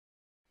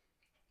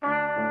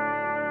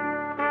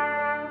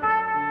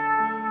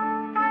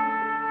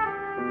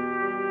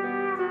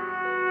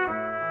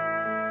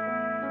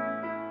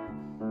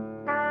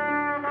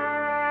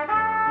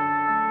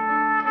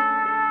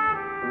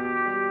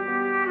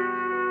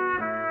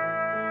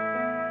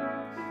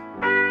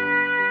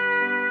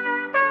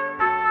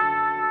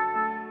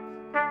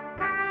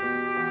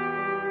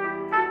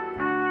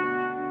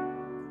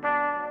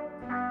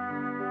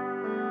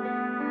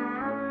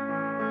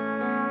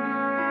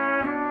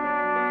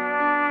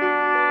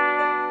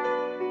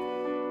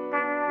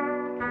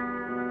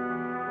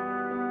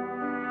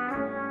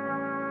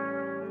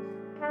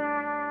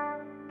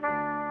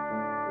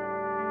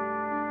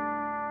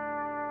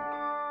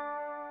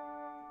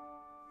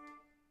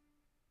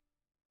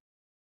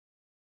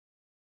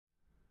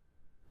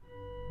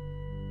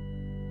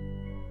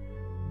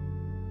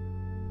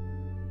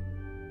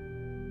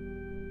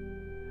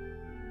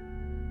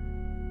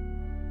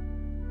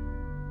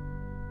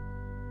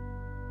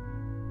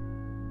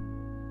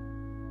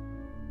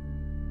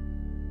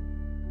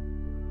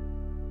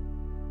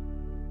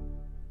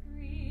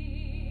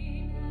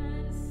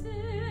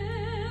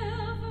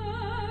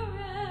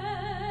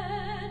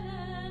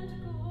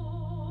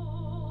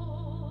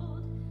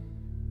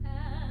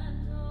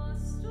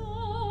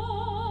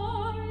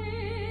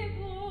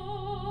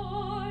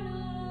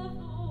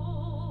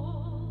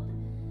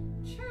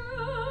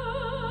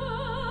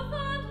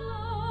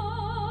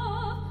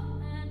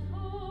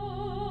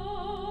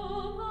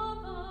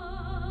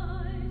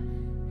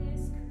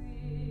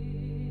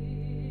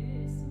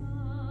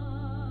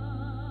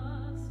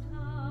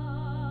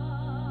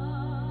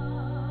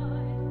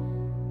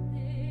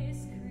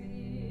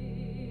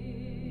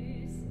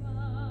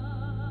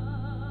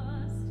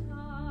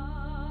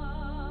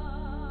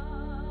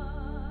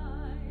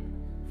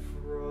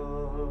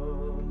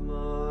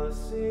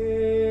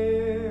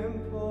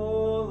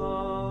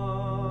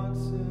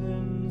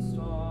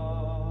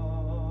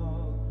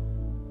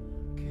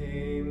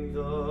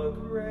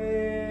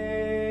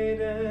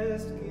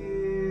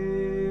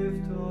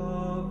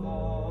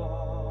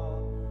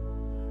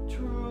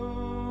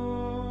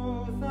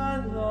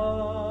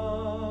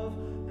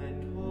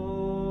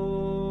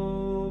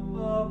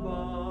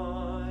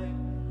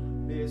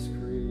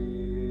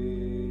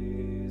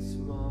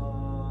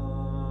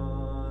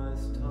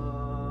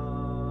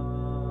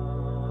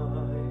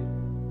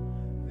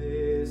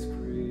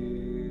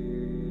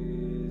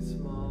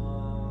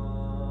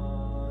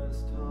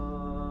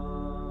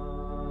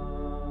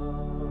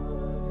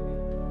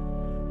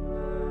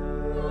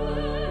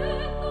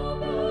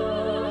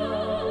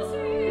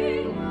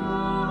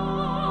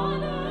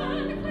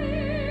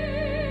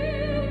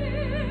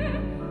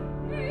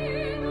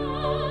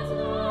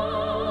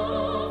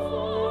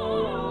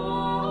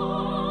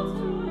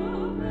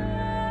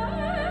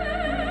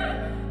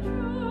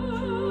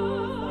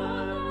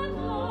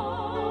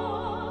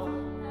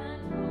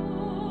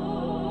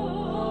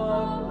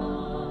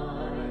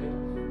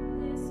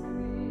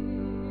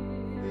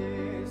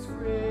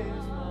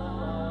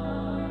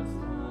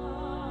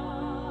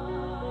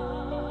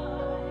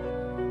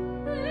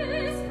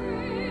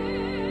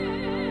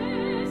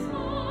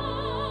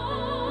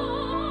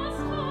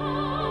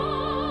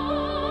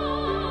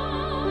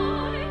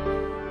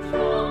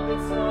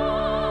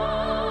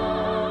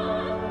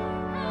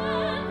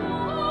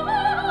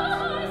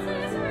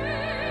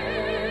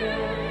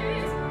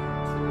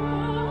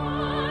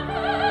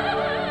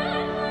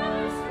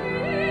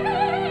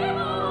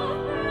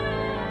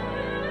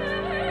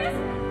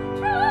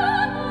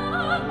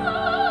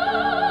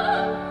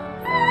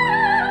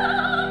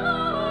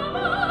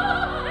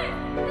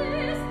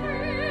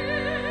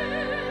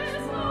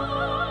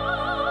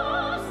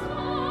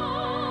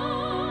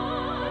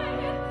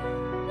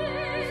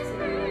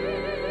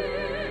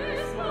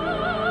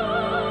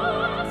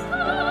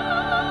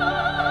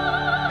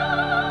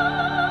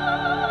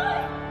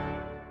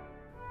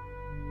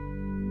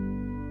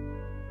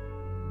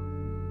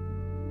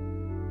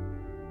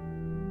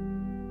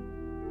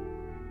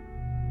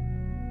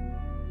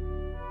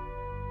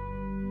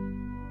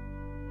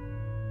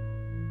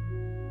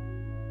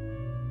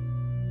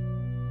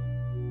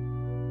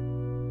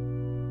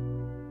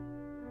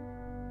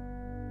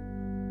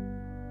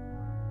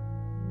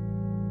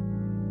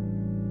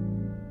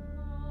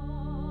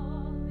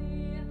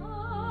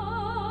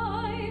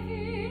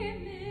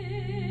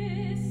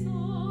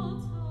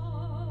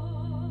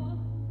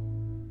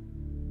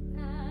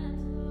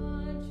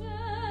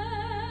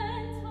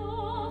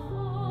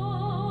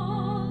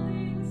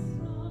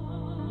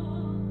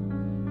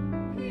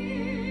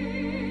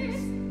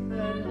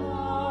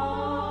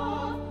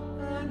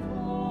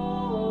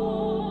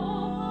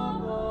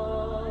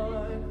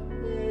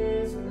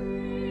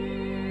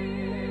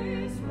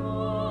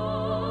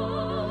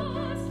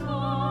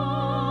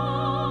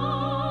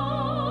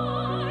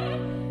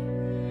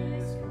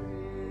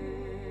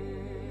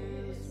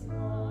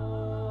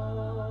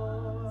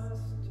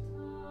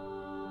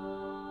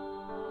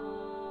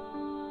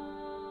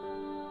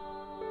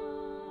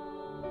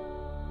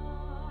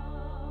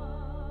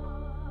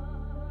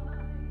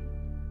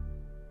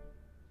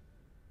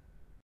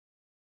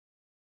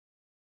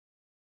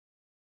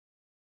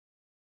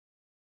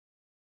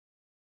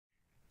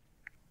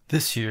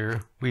This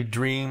year, we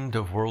dreamed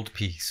of world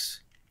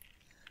peace.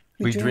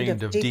 We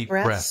dreamed of deep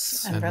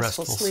breaths and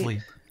restful sleep.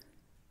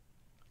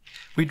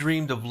 We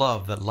dreamed of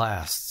love that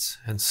lasts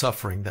and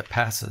suffering that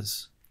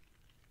passes.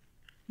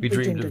 We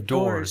dreamed of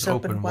doors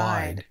open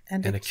wide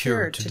and a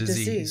cure to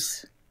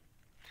disease.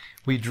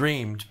 We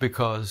dreamed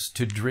because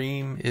to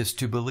dream is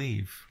to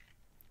believe.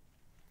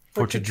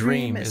 For to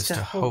dream is to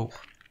hope.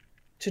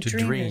 To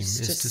dream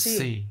is to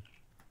see.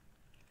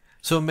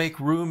 So make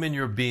room in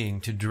your being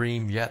to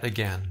dream yet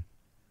again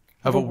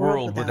of a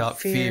world without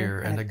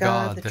fear and a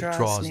God that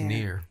draws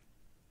near.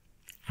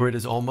 For it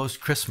is almost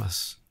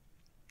Christmas.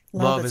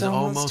 Love is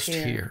almost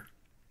here.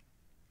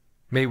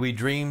 May we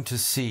dream to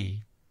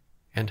see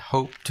and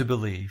hope to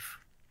believe.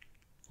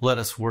 Let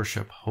us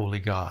worship Holy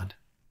God.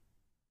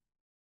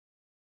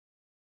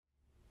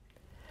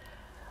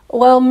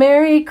 Well,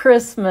 Merry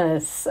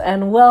Christmas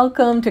and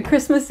welcome to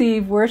Christmas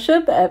Eve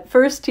worship at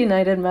First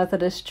United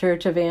Methodist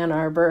Church of Ann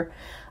Arbor.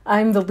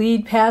 I'm the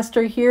lead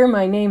pastor here.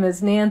 My name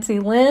is Nancy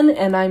Lynn,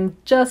 and I'm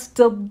just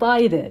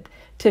delighted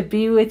to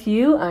be with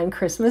you on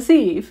Christmas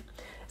Eve.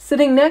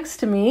 Sitting next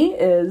to me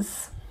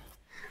is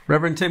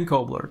Reverend Tim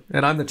Kobler,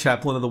 and I'm the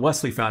chaplain of the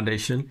Wesley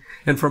Foundation.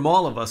 And from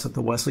all of us at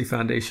the Wesley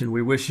Foundation,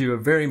 we wish you a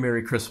very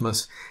Merry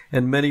Christmas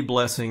and many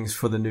blessings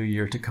for the new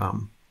year to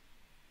come.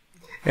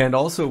 And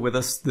also with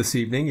us this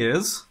evening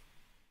is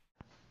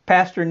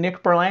Pastor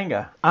Nick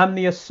Berlanga. I'm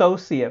the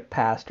associate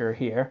pastor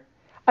here.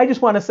 I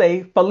just want to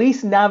say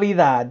Feliz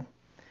Navidad.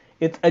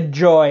 It's a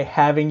joy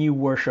having you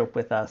worship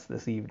with us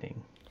this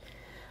evening.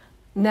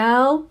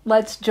 Now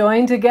let's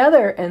join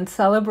together and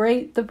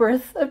celebrate the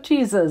birth of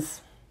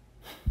Jesus.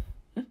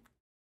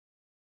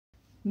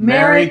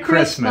 Merry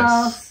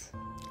Christmas.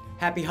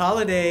 Happy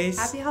holidays.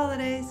 Happy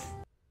holidays.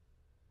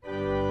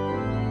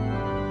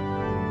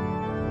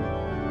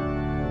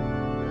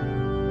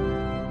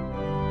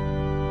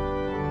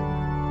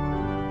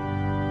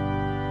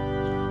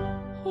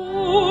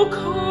 O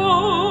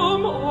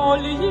come,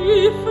 all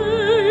ye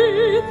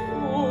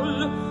faithful,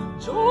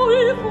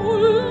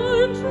 joyful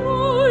and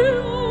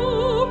triumphant.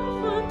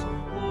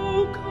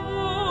 O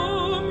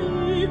come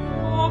ye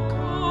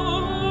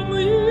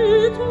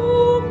to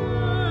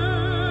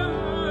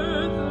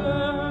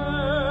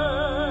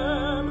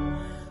Bethlehem.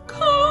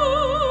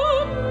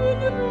 Come and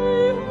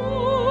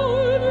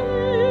behold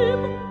him,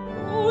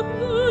 both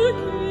the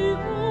King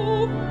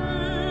of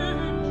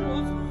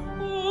angels.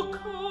 O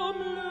come,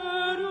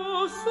 let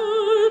us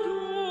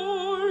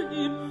adore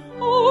him.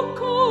 O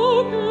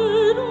come,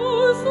 let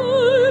us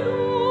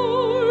adore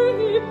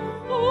him.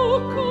 O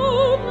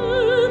come,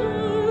 let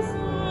us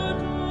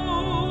adore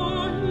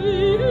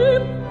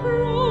him.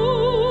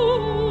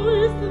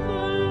 Christ the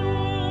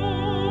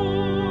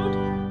Lord.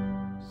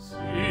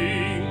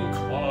 Sing,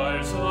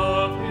 choirs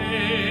of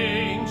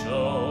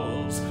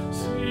angels,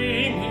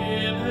 sing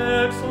in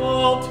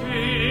exaltation.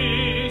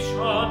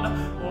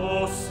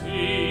 Oh,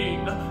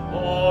 sing,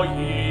 all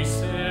ye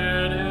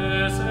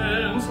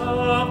citizens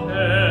of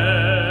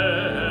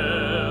heaven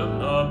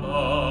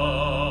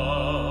above.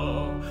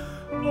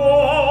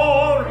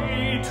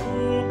 Glory to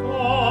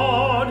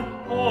God,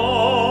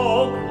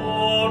 all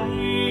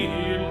glory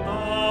in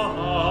the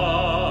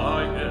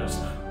highest.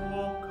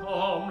 Oh,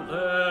 come,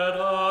 let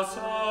us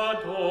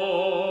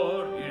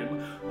adore him.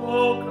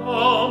 Oh,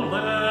 come,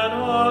 let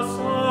us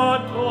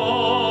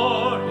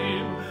adore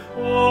him.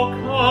 Oh,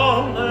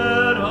 come,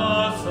 let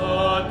us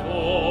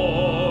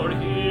adore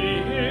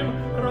him,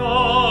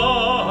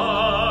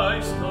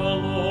 Christ the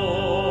Lord.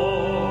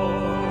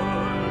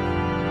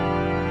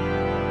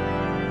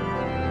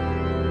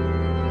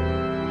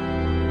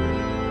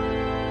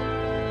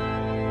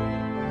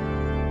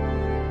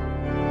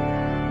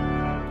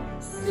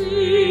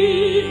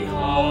 See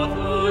how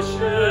the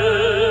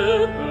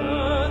shepherds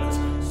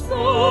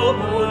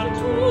summoned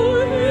to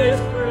his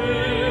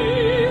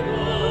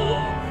cradle,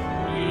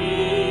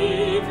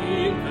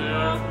 weaving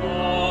their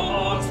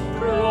flocks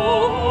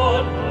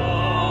through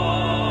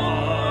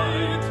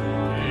night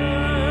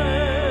days.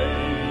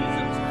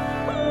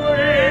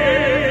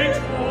 Wait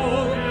who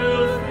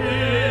will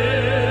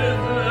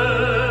thither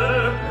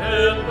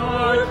and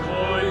our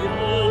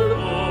joyful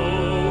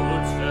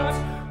footsteps.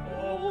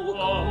 Oh,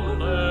 come,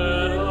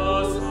 let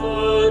us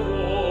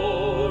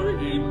adore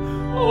him.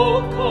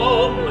 Oh,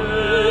 come,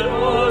 let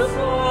us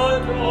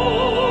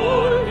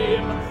adore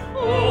him.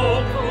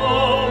 Oh,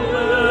 come,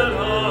 let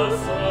us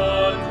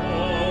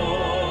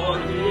adore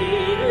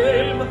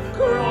him,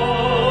 Christ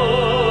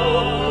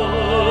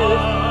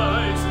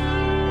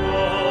the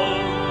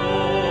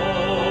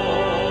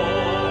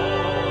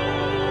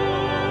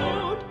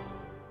Lord.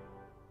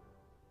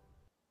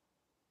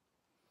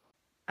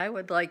 I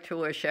would like to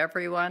wish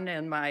everyone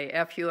in my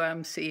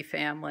FUMC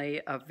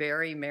family a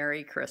very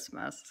Merry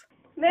Christmas.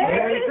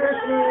 Merry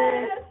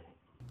Christmas!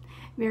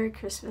 Merry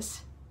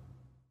Christmas.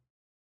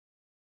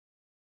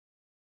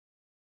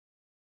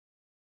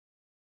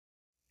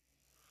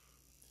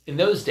 In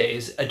those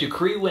days, a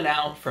decree went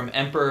out from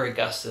Emperor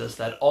Augustus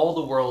that all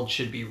the world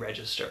should be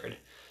registered.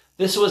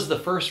 This was the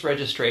first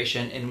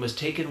registration and was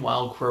taken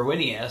while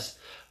Quirinius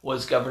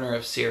was governor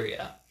of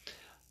Syria.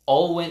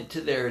 all went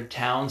to their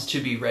towns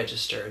to be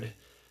registered.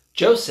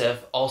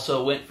 Joseph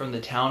also went from the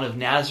town of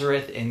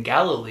Nazareth in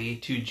Galilee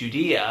to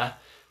Judea,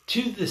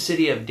 to the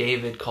city of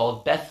David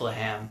called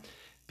Bethlehem,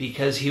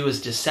 because he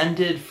was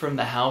descended from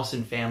the house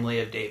and family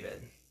of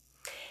David.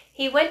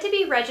 He went to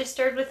be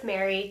registered with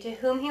Mary, to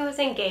whom he was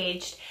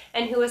engaged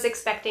and who was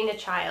expecting a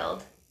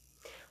child.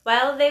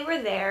 While they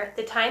were there,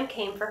 the time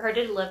came for her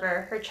to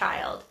deliver her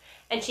child,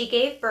 and she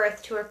gave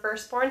birth to her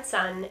firstborn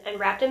son and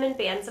wrapped him in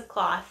bands of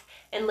cloth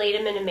and laid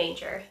him in a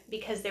manger,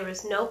 because there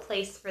was no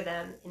place for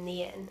them in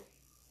the inn.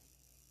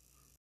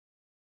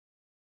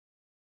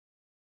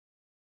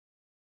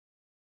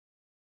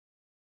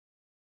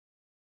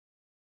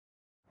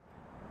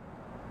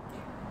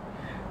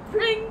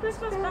 Ring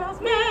Christmas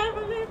bells,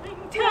 merrily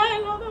ring,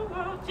 tell all the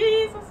world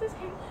Jesus is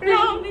King.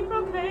 Loudly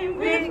proclaim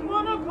with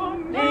one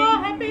accord, the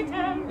happy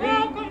tale,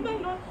 welcome the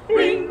Lord.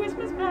 Ring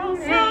Christmas bells,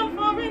 sound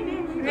far and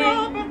near,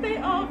 the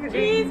birthday of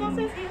Jesus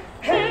is here.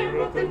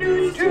 Herald the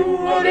news to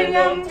old and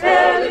young,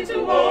 tell it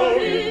to all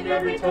in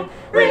every tongue.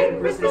 Ring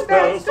Christmas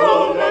bells,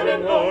 toll loud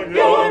and long,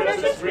 your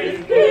message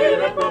ring, hear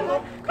it from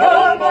home.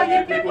 Come all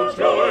ye people,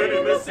 join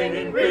in the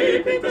singing,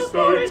 repeat the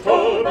story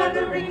told by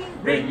the ring.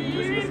 Ring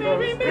Christmas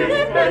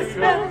bells, Christmas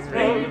bells,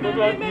 ring the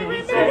glad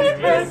news of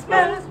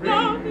Christmas.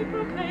 Loudly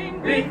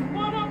proclaim with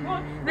one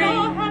accord, the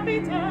happy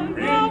tale,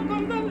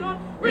 welcome the Lord.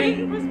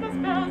 Ring Christmas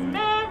bells,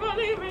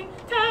 merrily ring,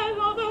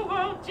 tell all the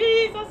world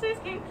Jesus is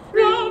King.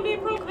 Loudly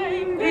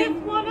proclaim with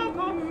one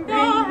accord, the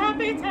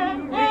happy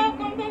tale,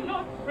 welcome the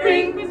Lord.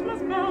 Ring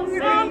Christmas bells,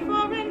 sound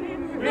far and near,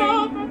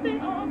 the birthday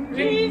of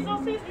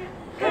Jesus is here.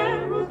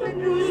 Herald the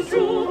news to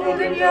old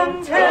and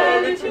young,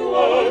 tell it to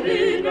all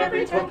in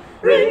every tongue.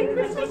 Ring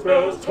Christmas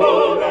bells,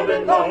 toll loud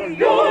and long,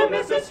 your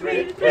message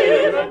sweet,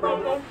 clear and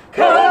from home.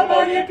 Come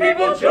all ye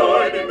people,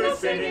 join in the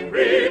singing,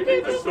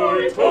 repeat the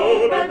story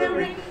told by the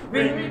ring.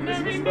 Ring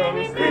Christmas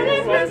bells,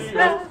 Christmas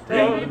bells,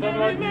 tell the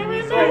bright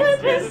news of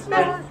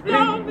Christmas.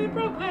 Loudly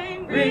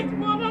proclaim with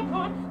one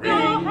accord, the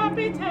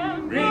happy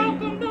tale,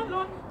 welcome the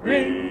Lord.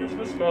 Ring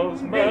Christmas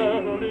bells,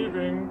 merrily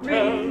ring,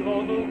 tell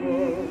all the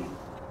world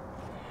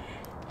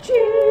Jesus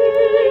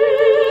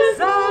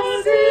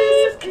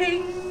is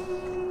King.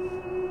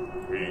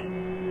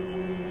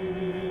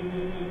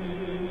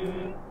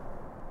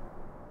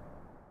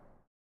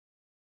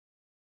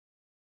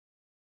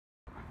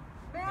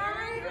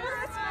 Merry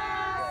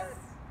Christmas!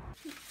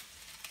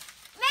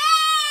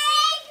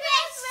 Merry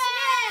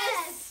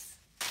Christmas!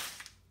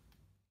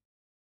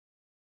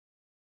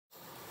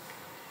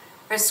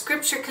 Our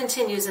scripture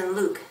continues in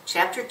Luke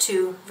chapter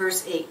 2,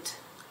 verse 8.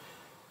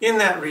 In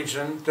that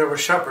region there were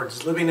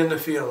shepherds living in the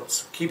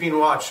fields, keeping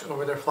watch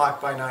over their flock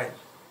by night.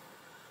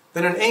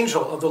 Then an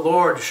angel of the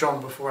Lord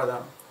shone before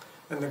them,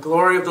 and the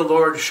glory of the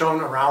Lord shone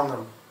around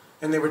them,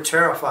 and they were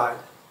terrified.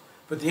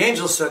 But the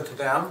angel said to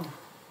them,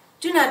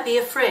 Do not be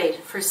afraid,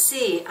 for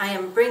see, I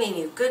am bringing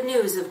you good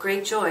news of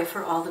great joy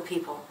for all the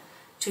people.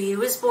 To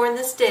you is born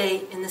this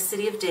day in the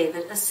city of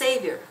David a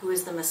Savior, who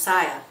is the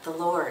Messiah, the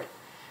Lord.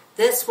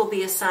 This will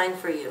be a sign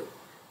for you.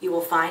 You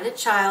will find a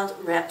child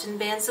wrapped in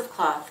bands of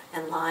cloth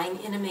and lying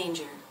in a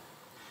manger.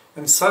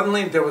 And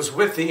suddenly there was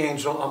with the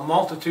angel a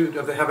multitude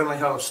of the heavenly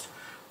host,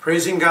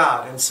 praising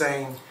God and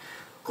saying,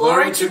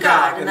 Glory to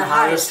God in the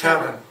highest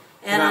heaven,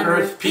 and on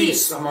earth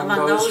peace among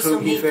those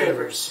whom he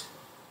favors.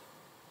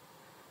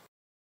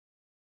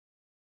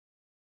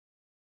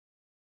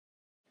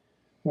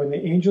 When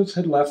the angels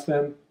had left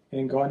them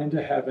and gone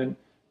into heaven,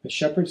 the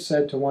shepherds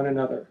said to one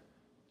another,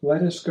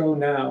 Let us go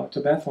now to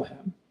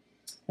Bethlehem,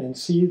 and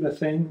see the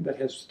thing that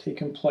has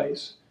taken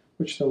place,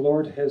 which the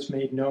Lord has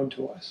made known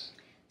to us.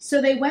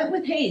 So they went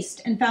with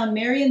haste and found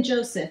Mary and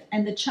Joseph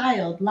and the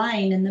child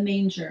lying in the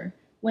manger.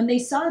 When they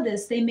saw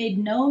this, they made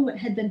known what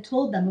had been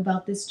told them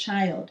about this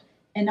child,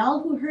 and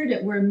all who heard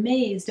it were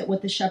amazed at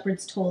what the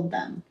shepherds told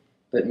them.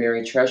 But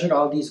Mary treasured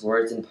all these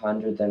words and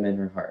pondered them in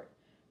her heart.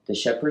 The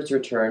shepherds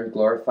returned,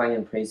 glorifying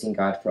and praising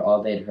God for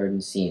all they had heard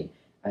and seen,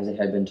 as it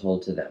had been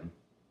told to them.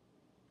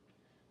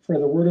 For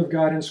the word of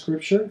God in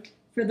Scripture,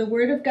 for the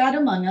word of God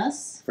among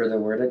us, for the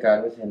word of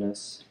God within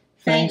us.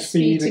 Thanks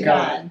be to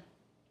God.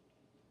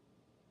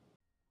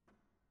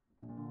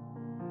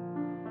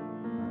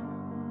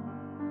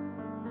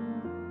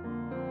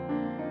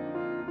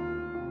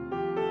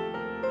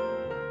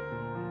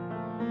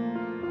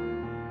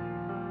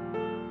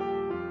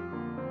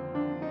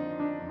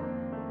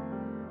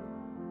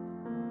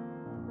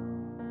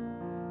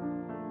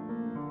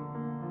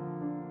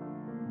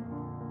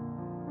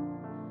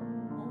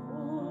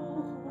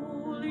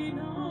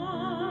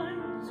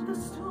 The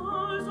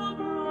stars are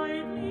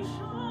brightly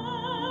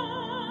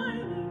shining.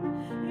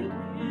 It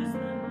is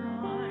the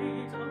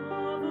night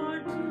of our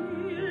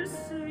dear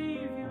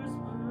Savior's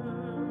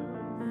birth.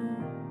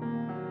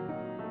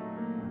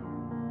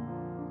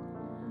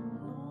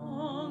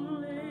 Long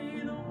lay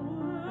the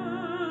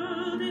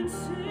world in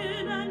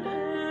sin and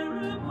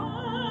error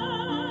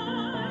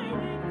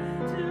pining,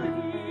 till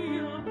he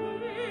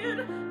appeared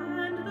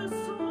and the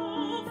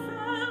soul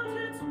felt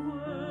its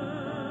worth.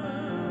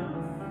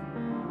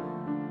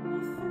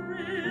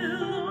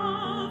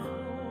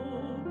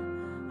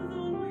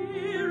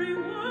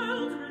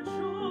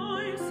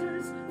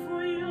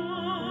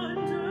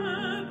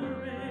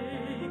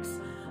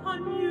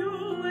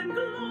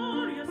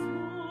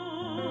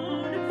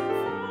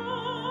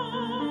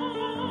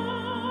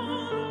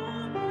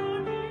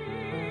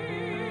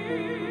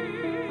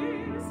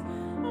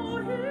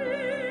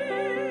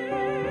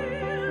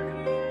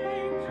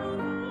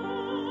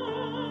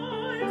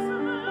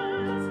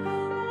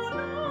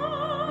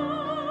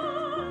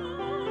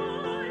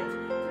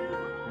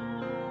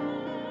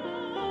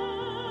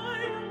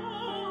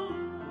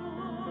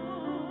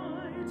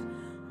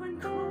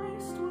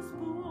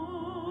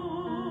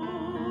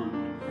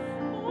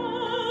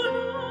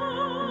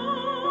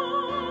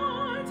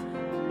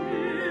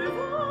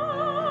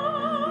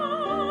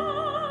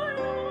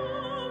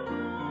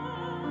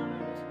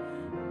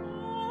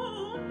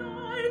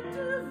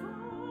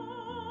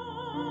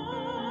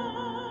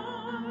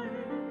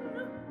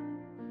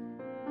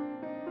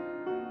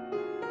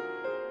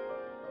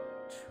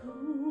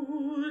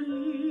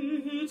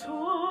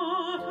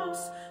 taught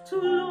us to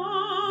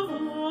love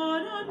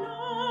one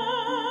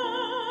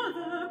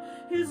another.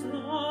 His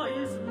law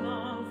is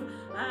love,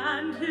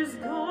 and his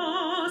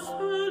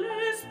gospel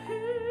is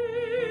peace.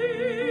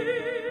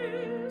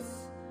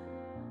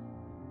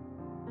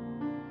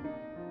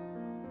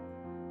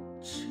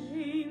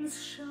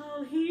 Chains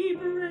shall he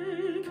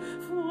break,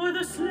 for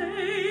the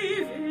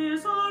slave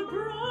is our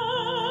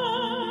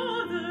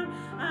brother,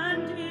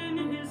 and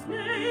in his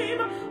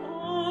name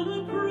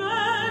all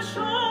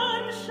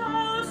oppression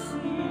shall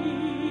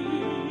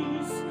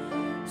cease.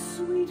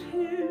 Sweet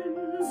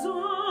hymns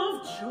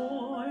of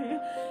joy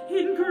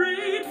in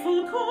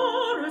grateful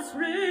chorus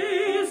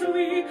raise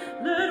we,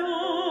 let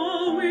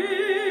all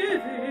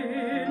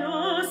within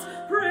us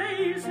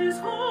praise his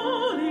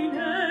holy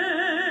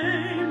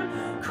name.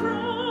 Christ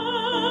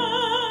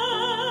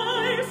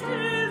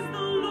is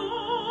the Lord.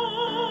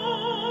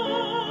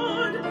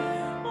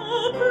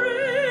 Oh,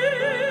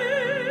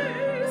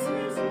 praise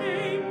his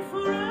name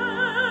forever.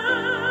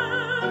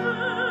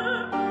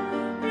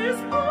 His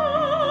power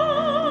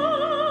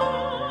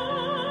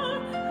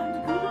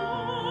and glory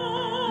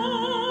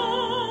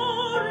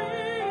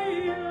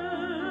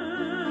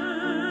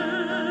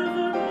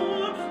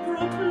evermore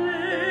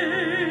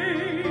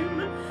proclaim.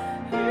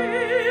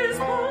 His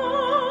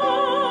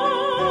power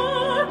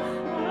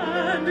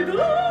and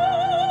glory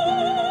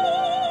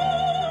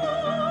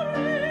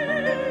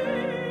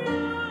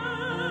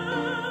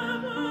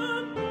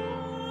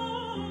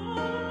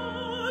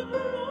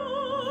evermore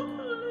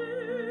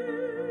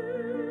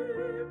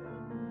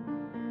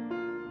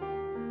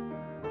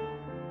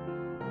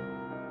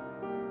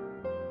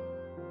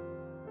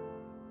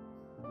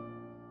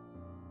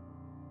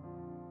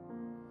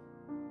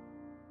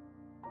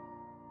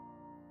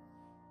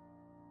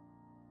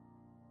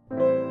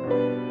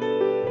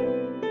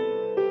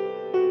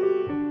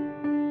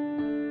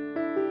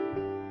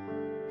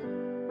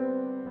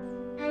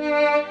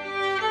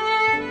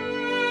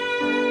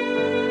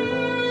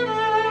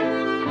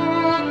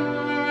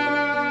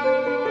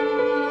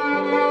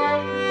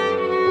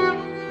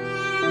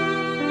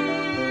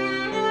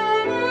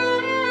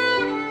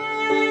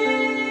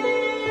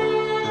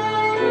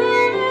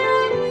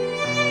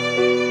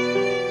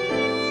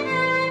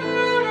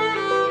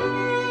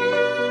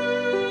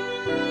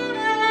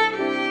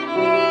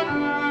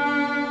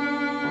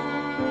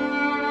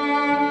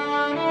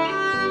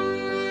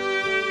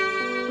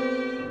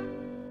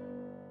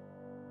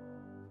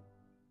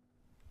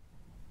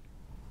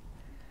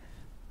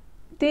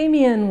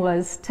Damien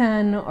was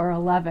 10 or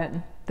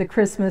 11, the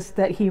Christmas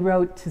that he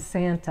wrote to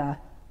Santa.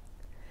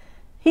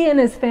 He and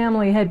his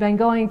family had been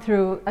going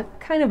through a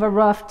kind of a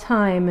rough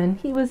time, and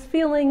he was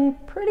feeling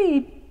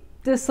pretty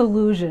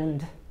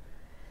disillusioned.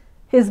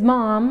 His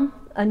mom,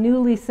 a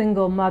newly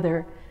single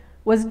mother,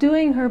 was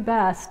doing her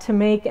best to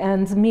make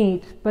ends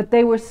meet, but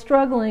they were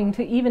struggling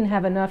to even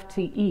have enough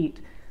to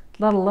eat,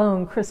 let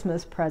alone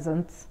Christmas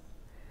presents.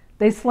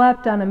 They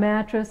slept on a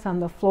mattress on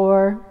the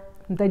floor,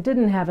 and they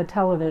didn't have a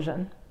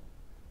television.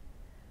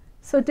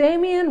 So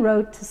Damien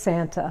wrote to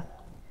Santa,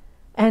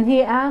 and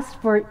he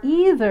asked for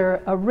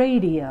either a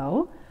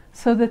radio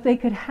so that they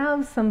could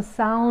have some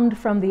sound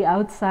from the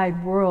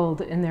outside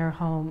world in their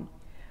home,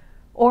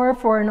 or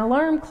for an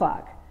alarm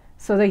clock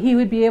so that he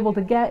would be able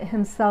to get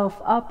himself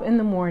up in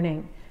the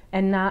morning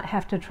and not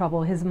have to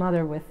trouble his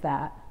mother with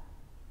that.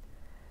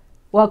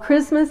 Well,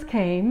 Christmas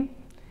came,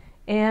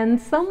 and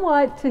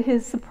somewhat to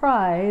his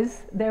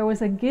surprise, there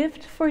was a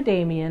gift for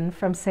Damien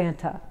from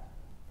Santa.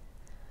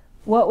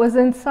 What was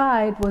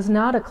inside was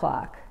not a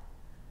clock,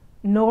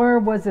 nor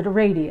was it a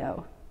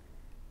radio.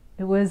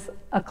 It was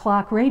a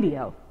clock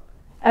radio.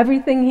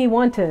 Everything he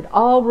wanted,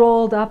 all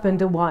rolled up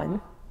into one.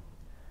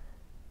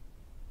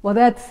 Well,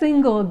 that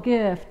single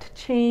gift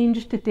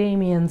changed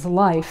Damien's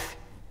life.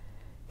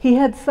 He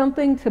had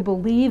something to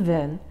believe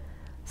in,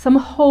 some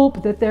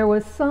hope that there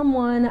was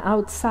someone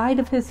outside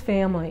of his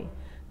family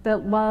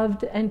that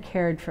loved and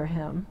cared for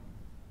him.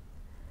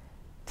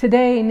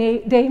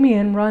 Today,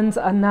 Damien runs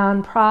a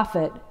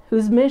nonprofit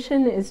whose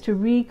mission is to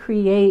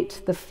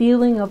recreate the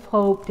feeling of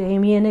hope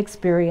Damien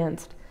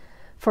experienced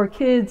for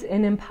kids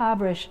in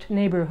impoverished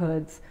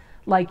neighborhoods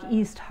like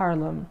East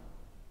Harlem.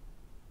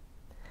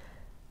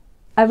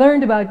 I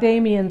learned about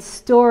Damien's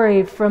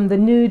story from the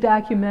new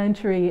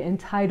documentary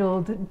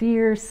entitled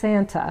Dear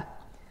Santa.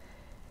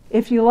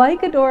 If you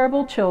like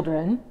adorable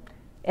children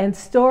and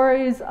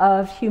stories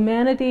of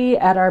humanity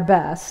at our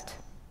best,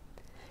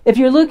 if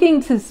you're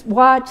looking to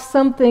watch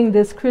something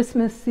this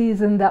Christmas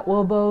season that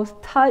will both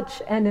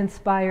touch and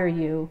inspire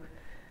you,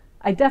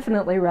 I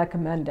definitely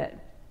recommend it.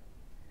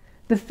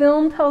 The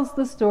film tells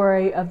the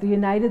story of the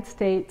United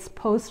States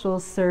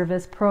Postal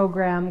Service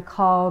program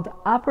called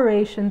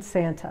Operation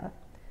Santa.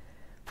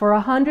 For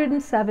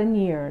 107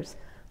 years,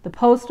 the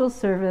Postal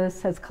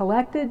Service has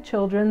collected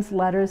children's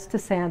letters to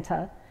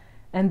Santa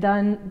and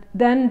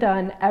then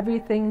done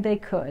everything they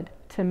could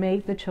to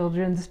make the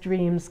children's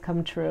dreams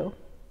come true.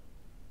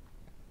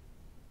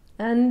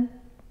 And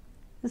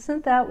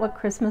isn't that what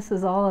Christmas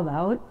is all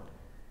about?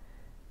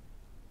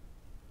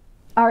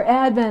 Our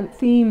Advent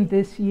theme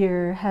this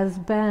year has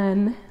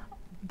been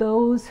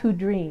those who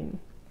dream,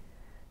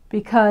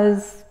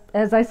 because,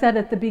 as I said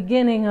at the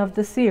beginning of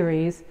the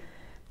series,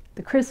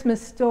 the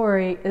Christmas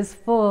story is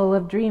full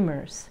of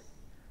dreamers.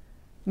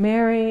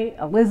 Mary,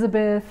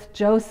 Elizabeth,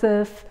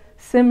 Joseph,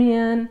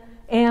 Simeon,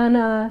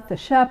 Anna, the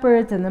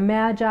shepherds, and the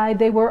Magi,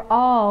 they were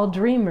all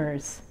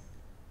dreamers.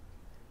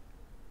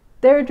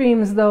 Their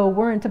dreams, though,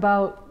 weren't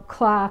about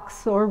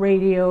clocks or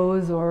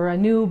radios or a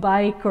new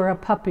bike or a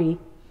puppy.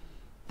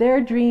 Their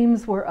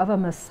dreams were of a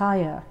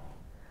Messiah,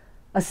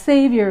 a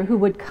Savior who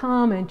would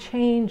come and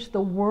change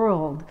the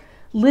world,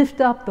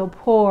 lift up the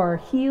poor,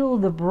 heal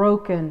the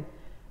broken,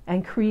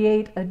 and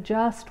create a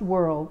just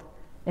world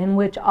in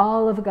which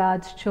all of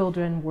God's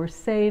children were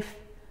safe,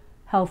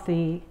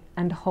 healthy,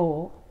 and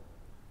whole.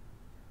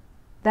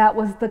 That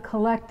was the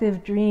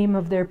collective dream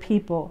of their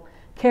people,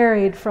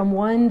 carried from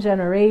one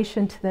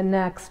generation to the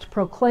next,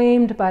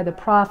 proclaimed by the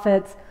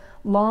prophets,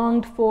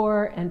 longed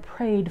for and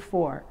prayed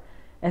for,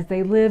 as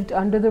they lived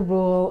under the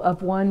rule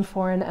of one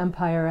foreign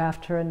empire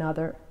after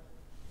another.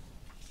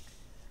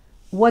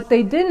 What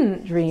they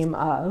didn't dream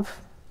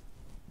of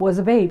was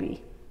a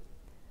baby.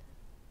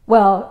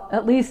 Well,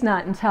 at least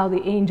not until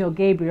the angel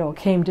Gabriel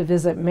came to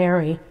visit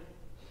Mary.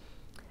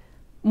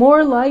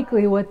 More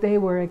likely what they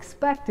were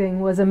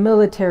expecting was a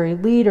military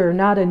leader,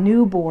 not a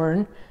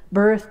newborn,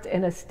 birthed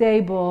in a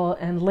stable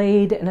and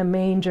laid in a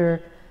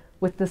manger,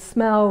 with the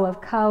smell of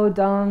cow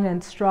dung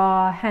and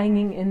straw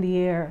hanging in the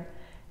air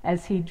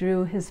as he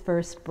drew his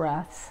first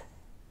breaths.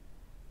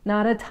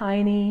 Not a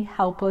tiny,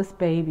 helpless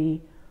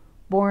baby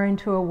born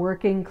to a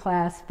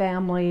working-class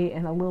family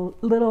in a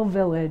little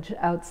village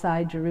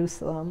outside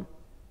Jerusalem.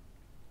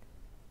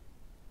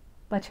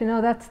 But you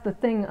know, that's the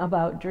thing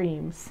about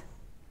dreams.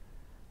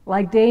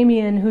 Like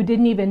Damien, who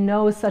didn't even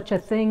know such a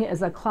thing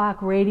as a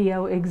clock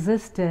radio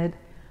existed,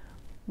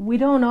 we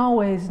don't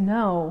always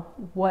know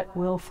what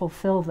will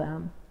fulfill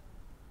them.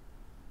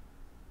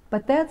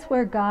 But that's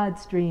where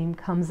God's dream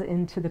comes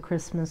into the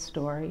Christmas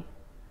story.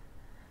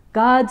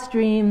 God's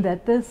dream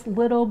that this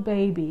little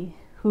baby,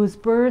 whose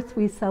birth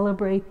we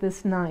celebrate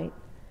this night,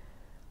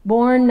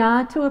 born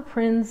not to a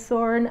prince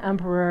or an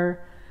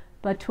emperor,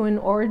 but to an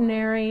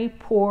ordinary,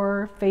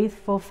 poor,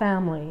 faithful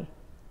family,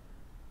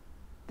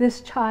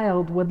 this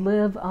child would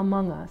live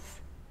among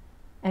us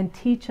and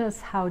teach us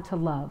how to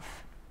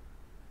love.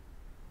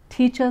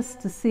 Teach us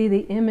to see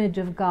the image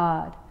of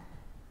God,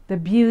 the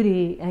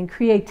beauty and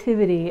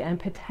creativity and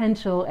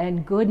potential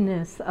and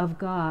goodness of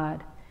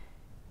God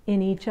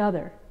in each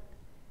other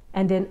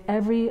and in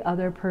every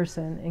other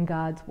person in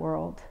God's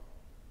world.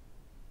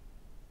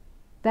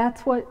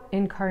 That's what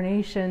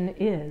incarnation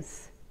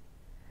is.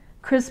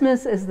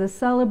 Christmas is the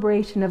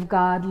celebration of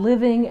God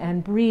living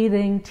and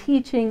breathing,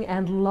 teaching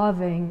and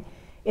loving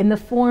in the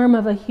form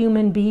of a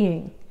human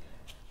being,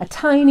 a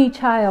tiny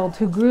child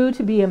who grew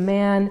to be a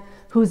man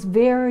whose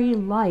very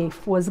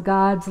life was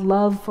God's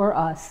love for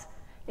us,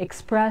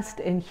 expressed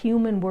in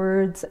human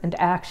words and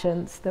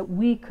actions that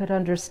we could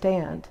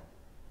understand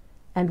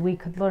and we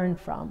could learn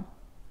from.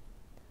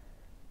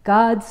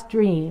 God's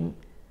dream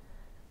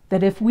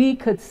that if we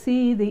could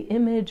see the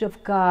image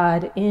of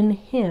God in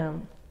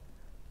him,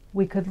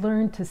 we could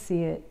learn to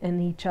see it in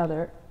each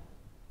other.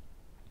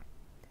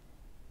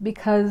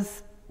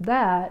 Because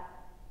that,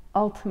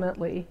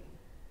 ultimately,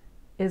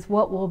 is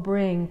what will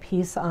bring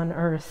peace on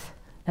earth,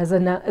 as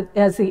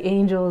the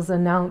angels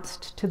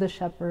announced to the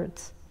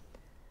shepherds.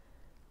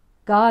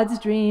 God's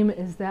dream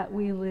is that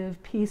we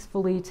live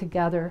peacefully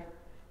together,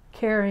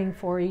 caring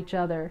for each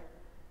other,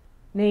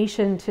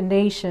 nation to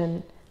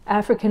nation,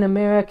 African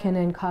American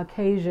and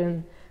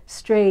Caucasian,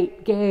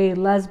 straight, gay,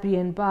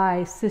 lesbian,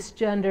 bi,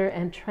 cisgender,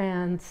 and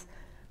trans,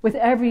 with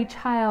every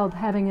child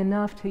having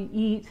enough to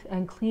eat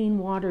and clean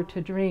water to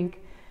drink,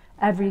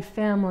 every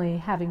family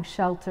having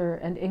shelter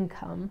and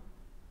income.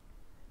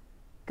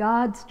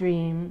 God's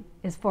dream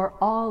is for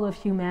all of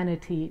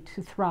humanity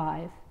to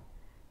thrive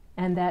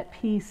and that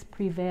peace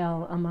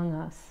prevail among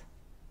us.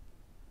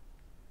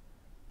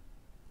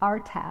 Our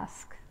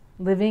task,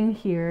 living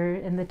here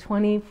in the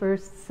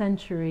 21st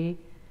century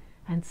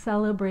and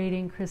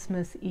celebrating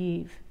Christmas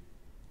Eve,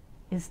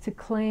 is to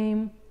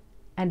claim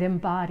and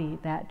embody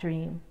that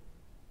dream.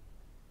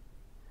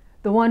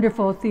 The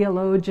wonderful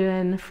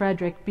theologian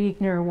Frederick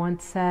Buechner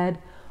once said,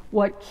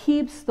 "What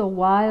keeps the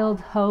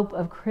wild hope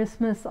of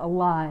Christmas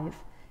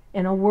alive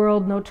in a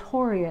world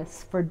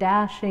notorious for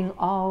dashing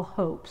all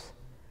hopes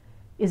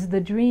is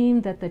the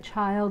dream that the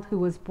child who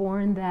was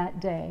born that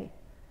day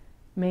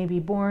may be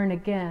born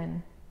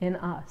again in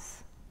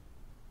us."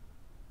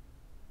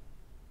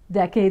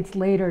 Decades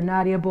later,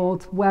 Nadia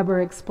Bolz-Weber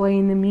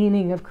explained the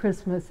meaning of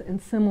Christmas in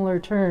similar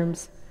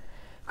terms.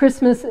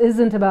 Christmas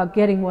isn't about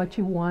getting what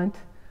you want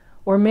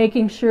or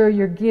making sure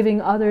you're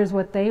giving others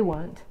what they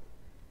want.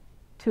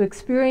 To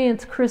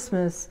experience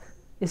Christmas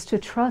is to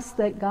trust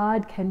that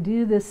God can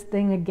do this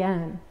thing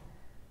again.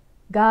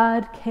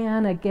 God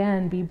can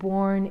again be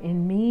born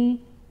in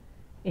me,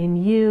 in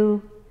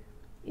you,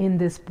 in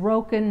this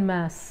broken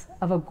mess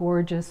of a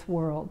gorgeous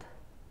world.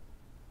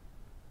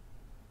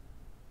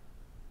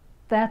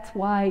 That's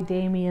why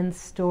Damien's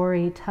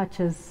story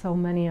touches so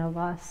many of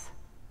us.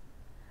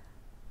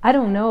 I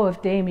don't know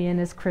if Damien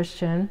is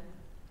Christian.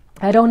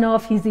 I don't know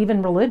if he's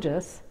even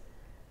religious.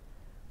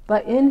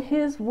 But in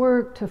his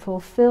work to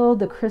fulfill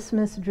the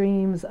Christmas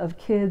dreams of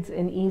kids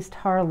in East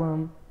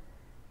Harlem,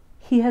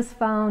 he has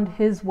found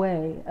his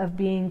way of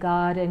being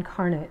God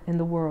incarnate in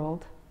the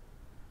world.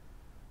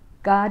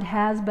 God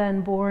has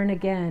been born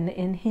again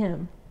in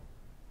him.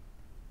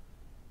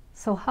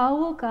 So how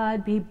will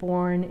God be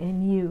born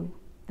in you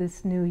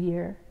this new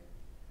year?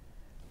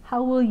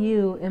 How will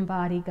you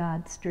embody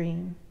God's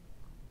dream?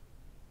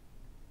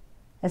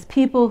 As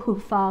people who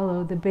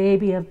follow the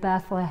baby of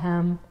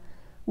Bethlehem,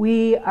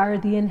 we are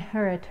the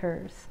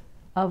inheritors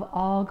of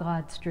all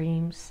God's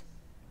dreams.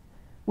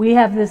 We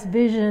have this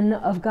vision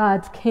of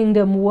God's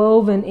kingdom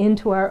woven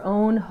into our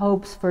own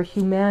hopes for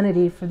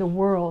humanity, for the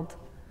world.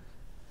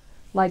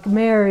 Like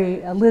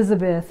Mary,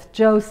 Elizabeth,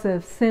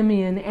 Joseph,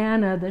 Simeon,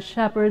 Anna, the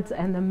shepherds,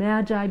 and the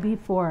Magi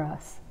before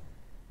us,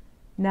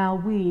 now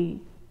we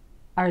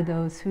are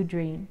those who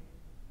dream.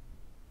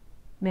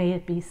 May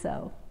it be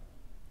so,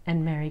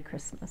 and Merry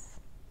Christmas.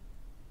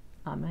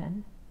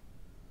 Amen.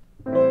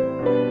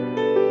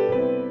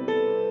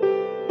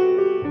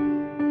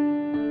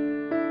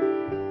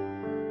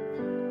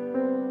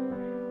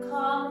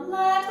 Come,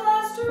 let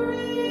us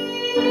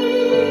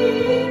dream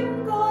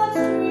God's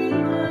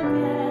dream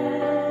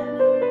again.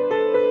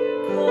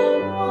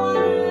 Come, one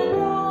and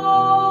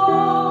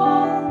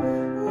all,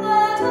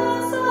 let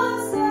us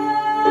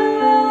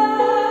ascend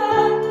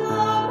the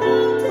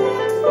mountain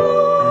top,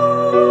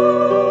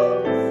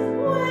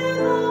 where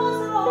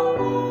those of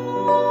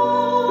old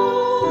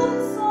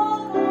saw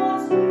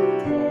God's new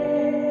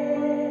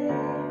day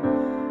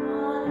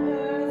on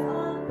earth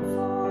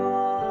unfold.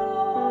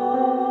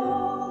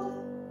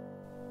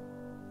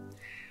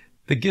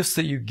 The gifts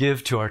that you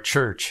give to our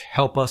church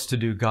help us to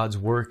do God's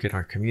work in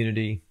our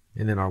community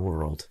and in our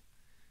world,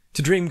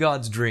 to dream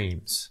God's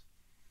dreams.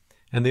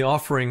 And the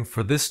offering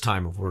for this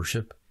time of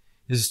worship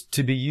is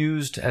to be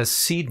used as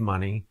seed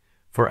money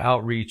for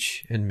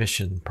outreach and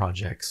mission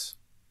projects.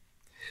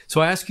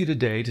 So I ask you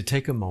today to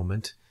take a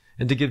moment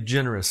and to give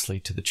generously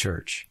to the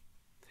church.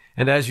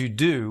 And as you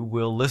do,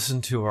 we'll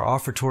listen to our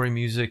offertory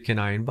music, and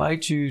I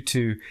invite you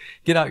to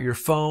get out your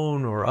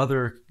phone or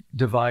other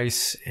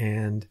device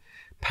and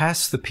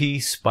pass the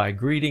peace by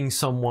greeting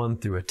someone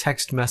through a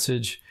text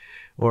message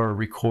or a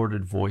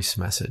recorded voice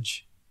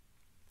message.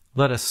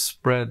 Let us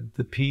spread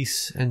the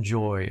peace and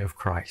joy of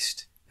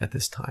Christ at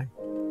this time.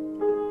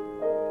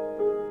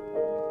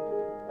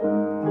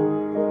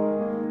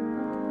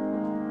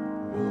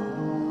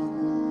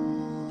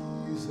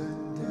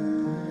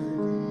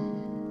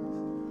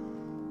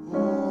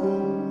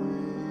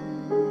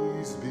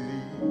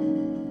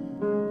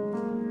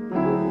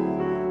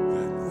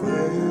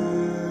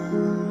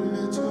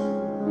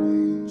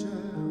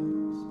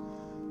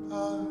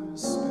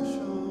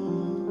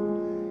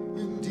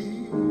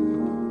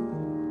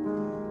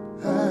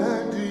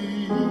 And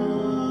you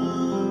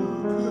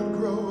could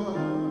grow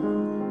up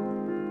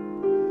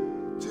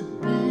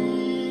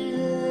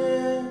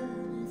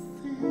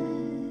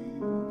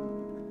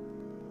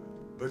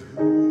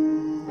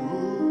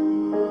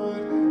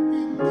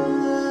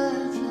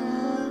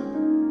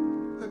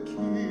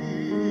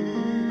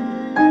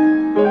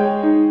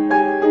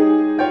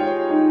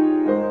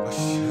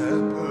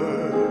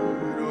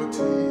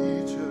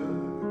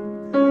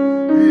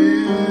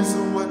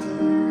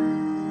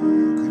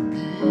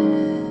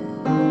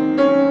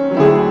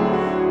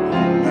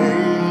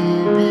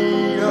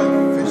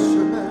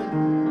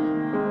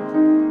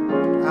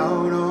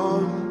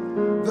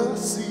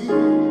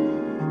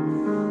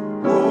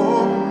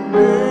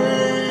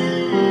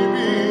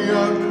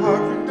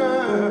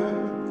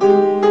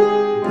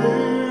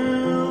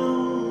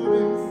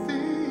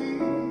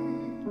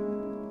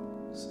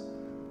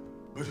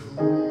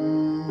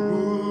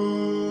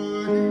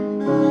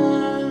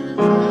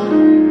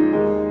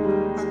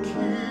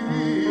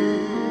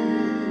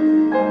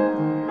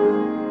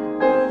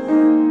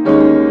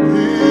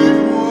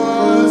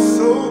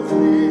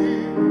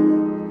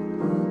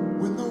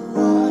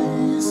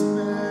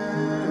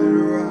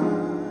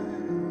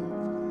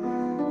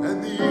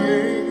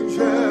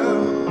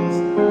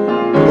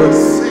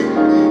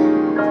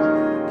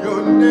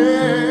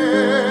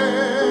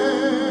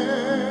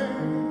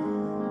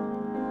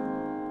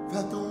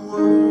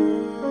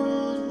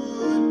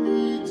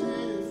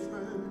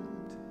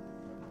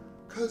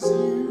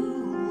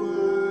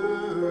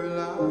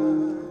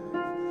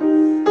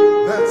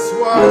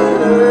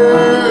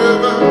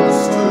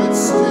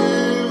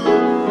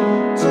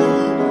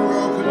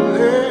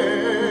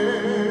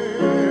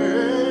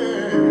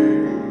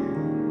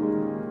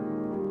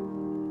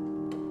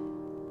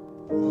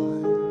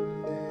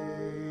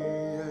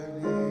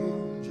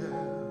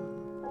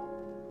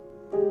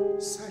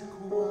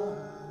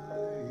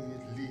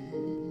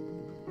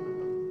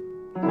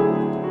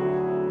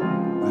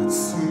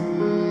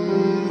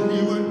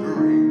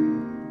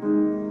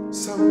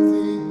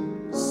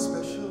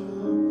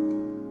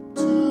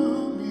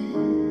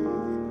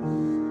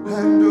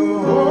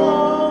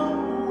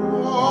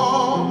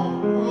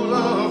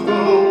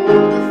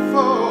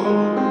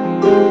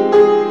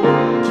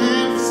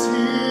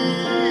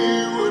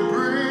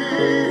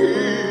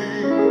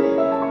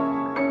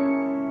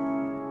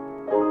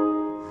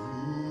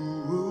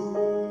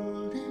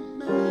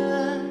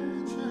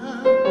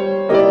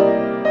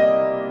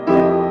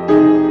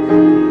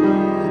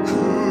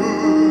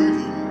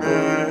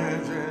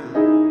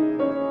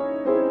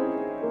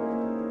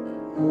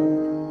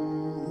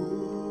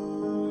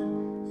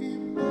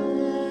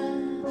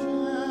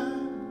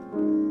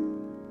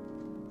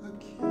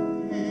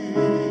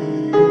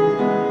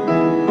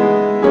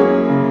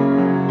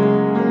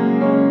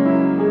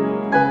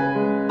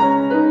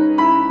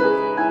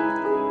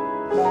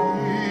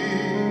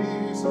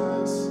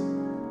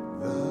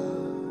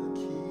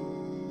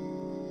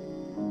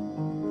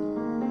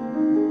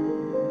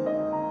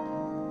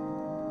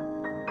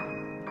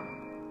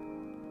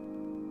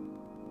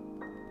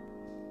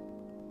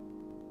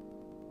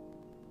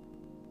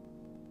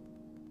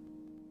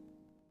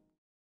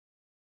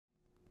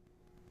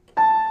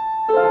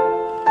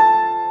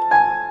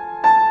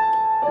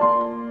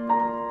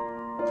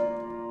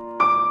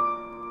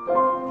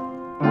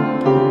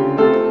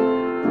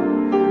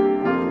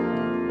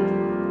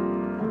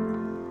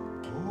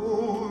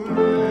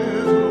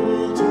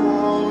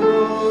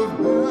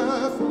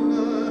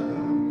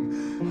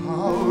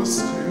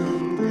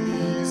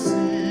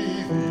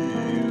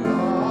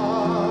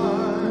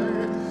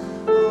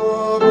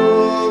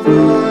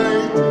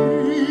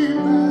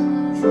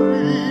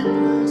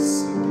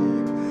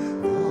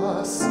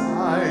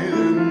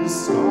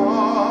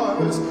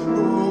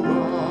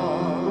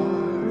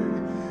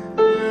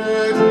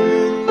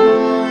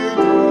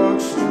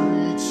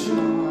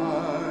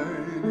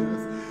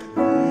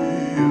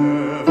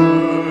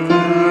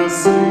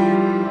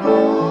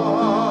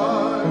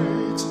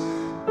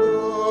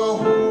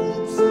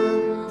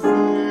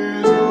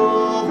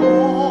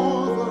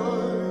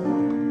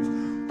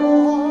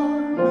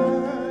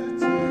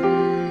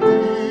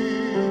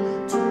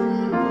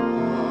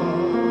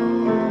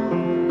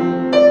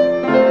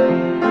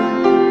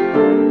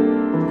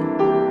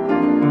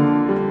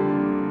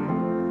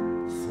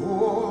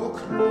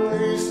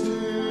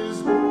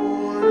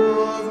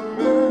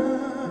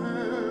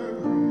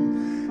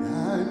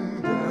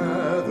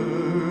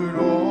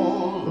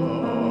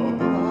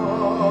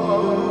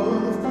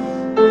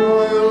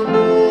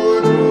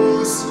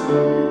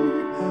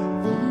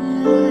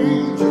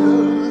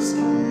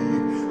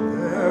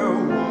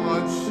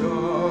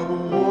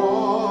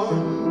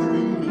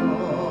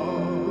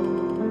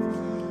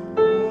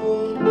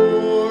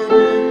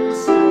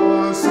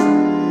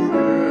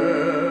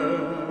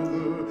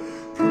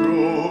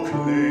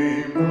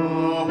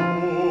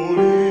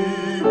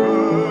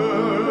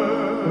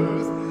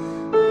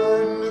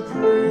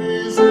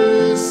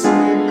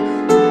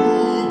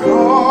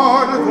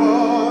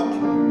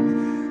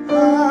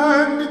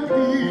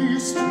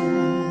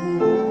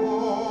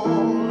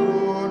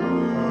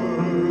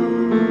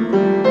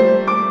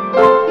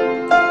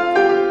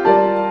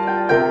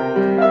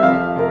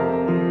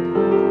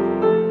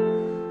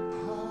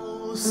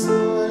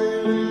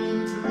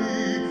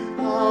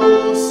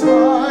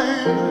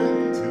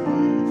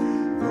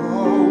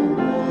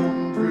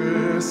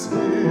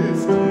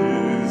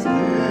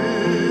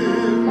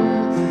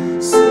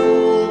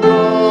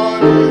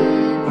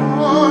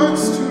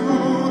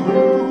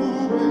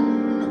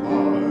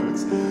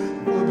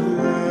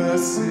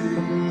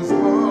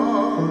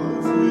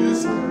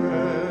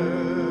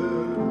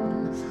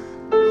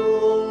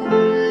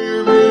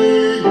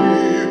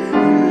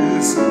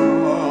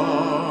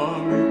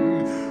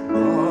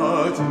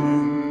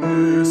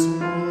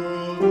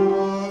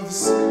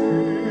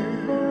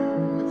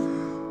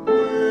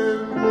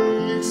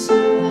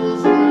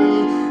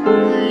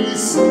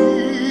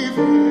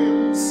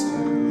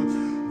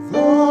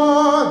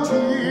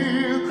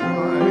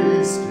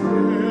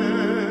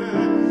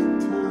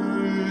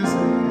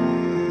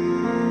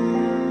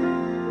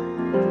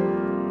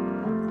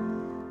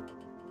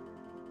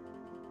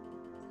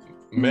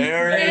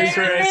Merry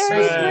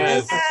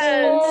Christmas!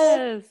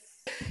 Christmas.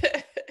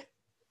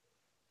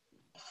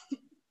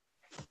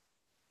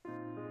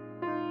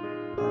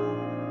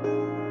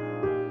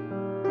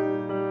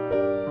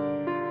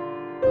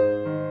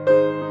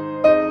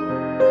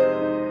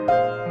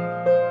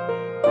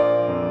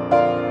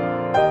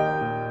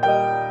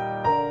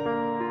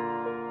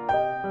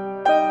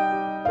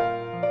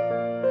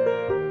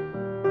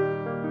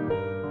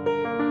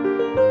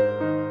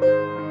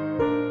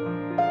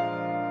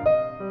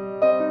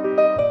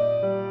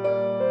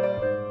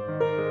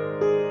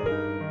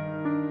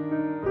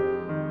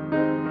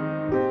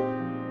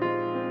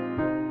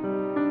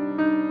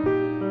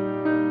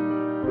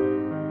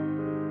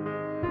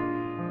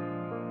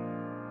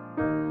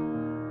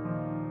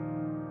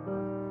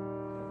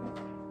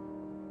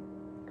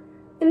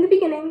 In the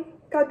beginning,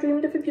 God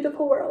dreamed of a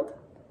beautiful world.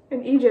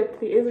 In Egypt,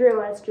 the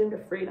Israelites dreamed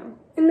of freedom.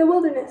 In the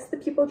wilderness, the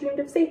people dreamed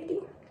of safety.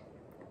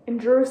 In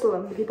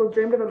Jerusalem, the people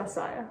dreamed of a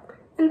Messiah.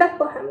 In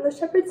Bethlehem, the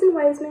shepherds and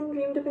wise men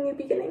dreamed of a new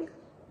beginning.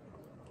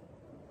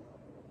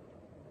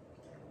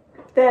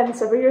 Then,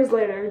 several years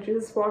later,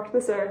 Jesus walked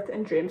this earth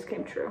and dreams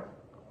came true.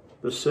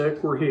 The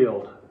sick were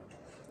healed.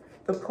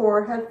 The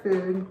poor had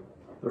food.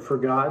 The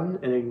forgotten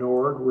and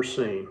ignored were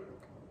seen.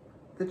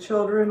 The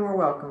children were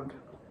welcomed.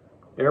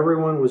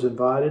 Everyone was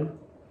invited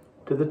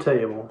to the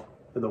table,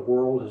 and the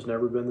world has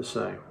never been the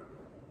same.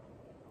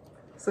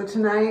 So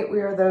tonight we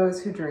are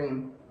those who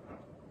dream.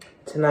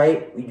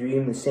 Tonight we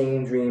dream the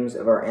same dreams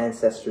of our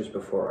ancestors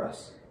before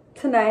us.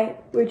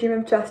 Tonight we dream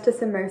of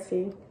justice and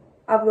mercy,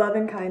 of love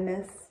and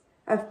kindness,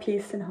 of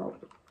peace and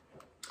hope.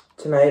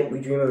 Tonight we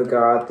dream of a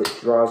God that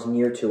draws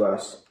near to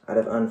us out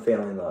of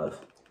unfailing love.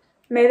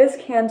 May this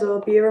candle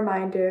be a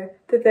reminder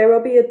that there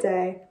will be a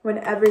day when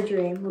every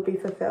dream will be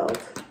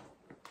fulfilled.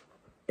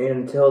 And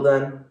until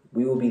then,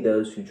 we will be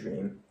those who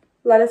dream.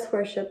 Let us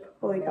worship,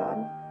 Holy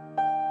God.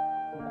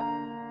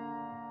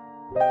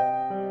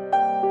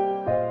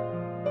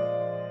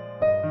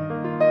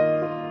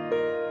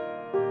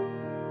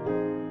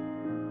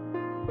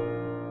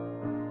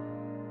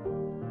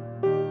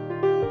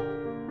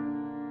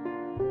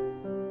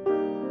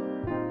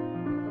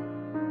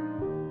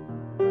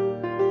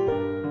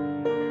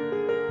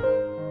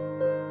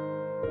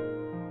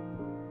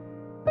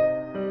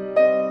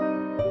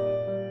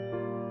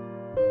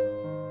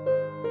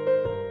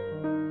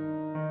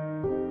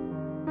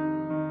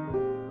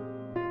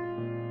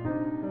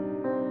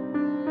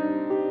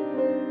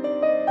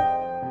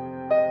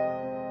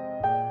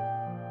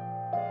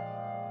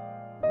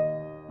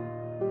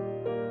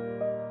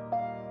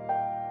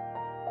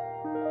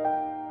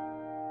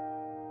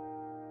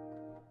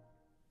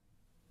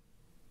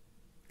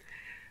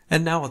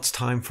 And now it's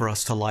time for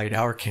us to light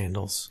our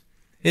candles.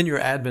 In your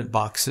Advent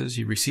boxes,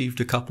 you received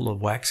a couple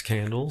of wax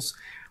candles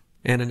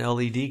and an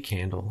LED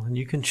candle, and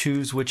you can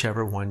choose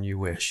whichever one you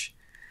wish.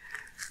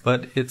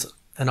 But it's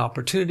an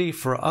opportunity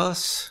for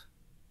us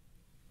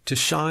to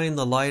shine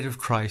the light of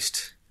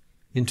Christ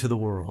into the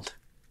world.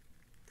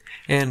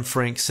 Anne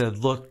Frank said,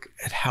 "Look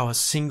at how a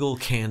single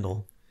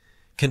candle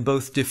can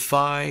both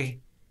defy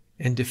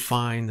and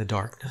define the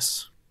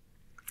darkness."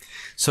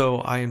 So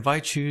I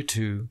invite you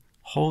to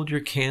hold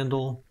your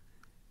candle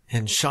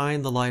and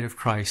shine the light of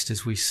Christ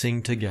as we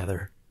sing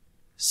together,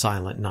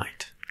 Silent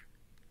Night.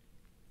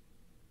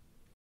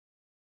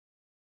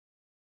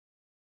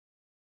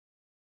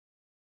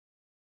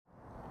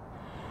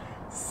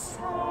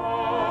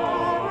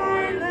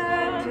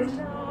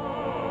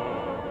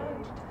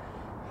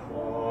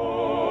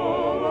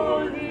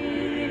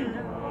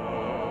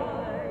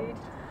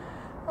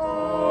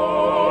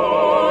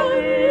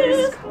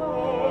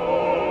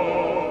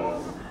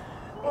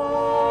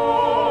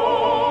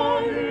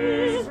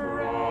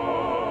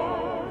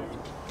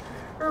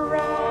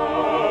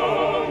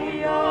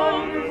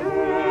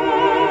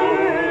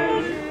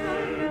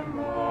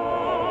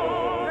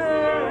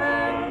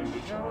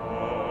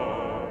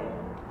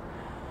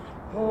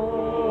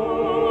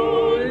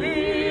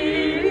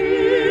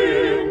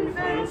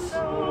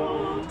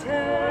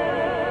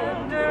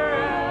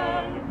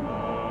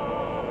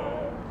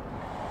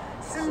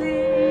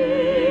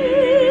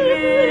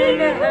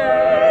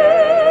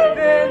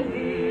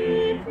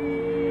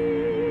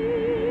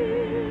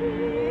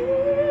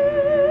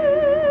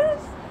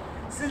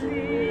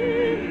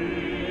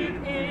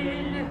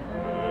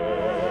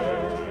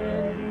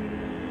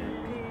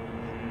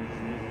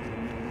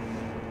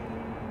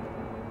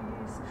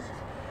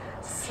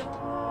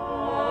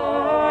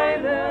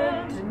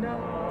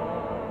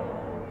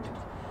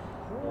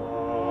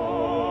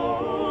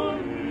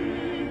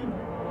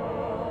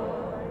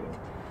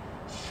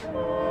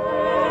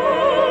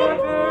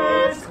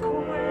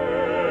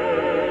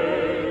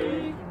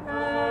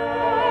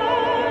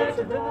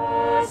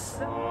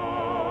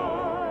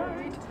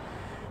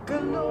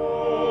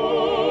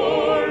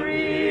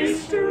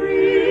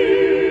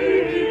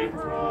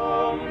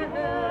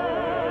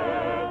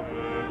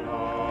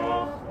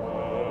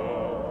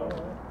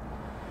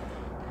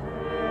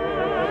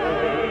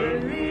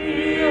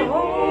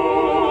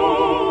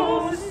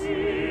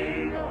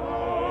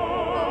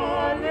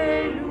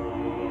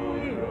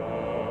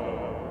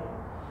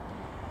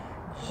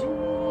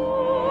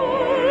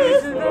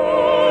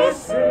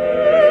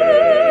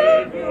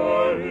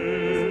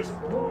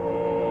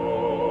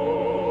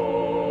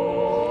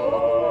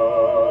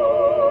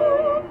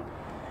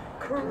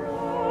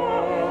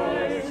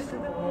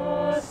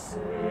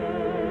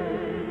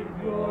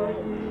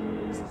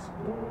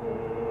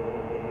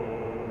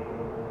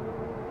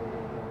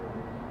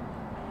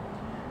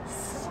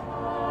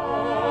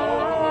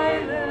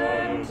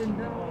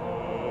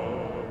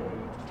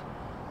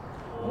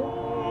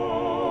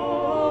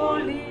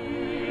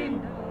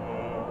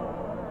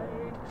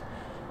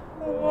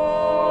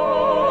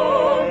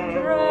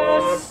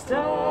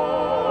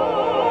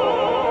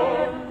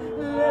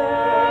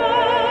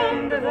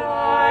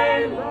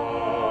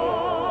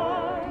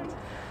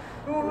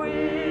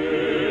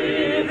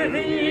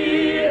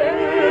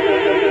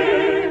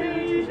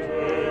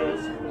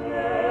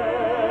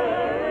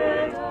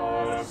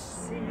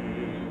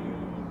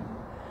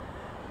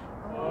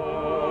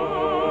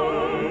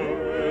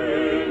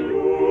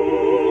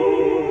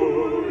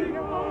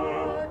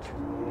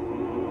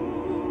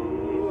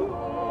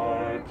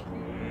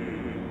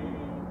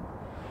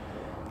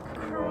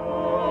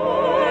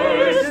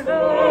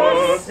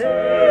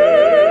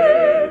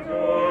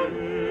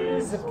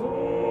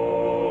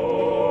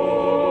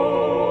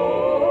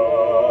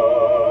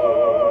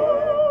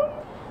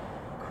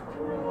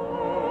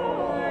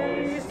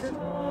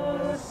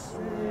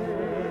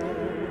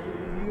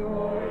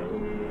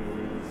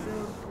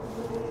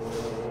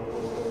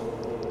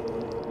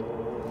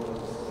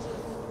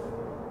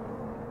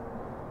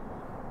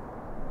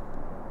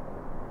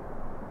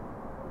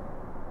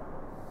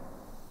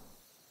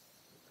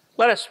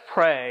 Let us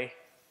pray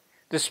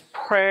this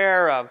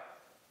prayer of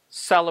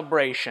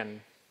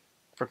celebration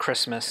for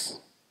Christmas.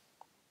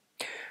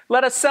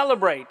 Let us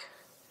celebrate.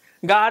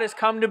 God has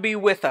come to be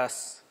with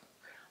us.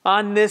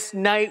 On this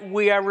night,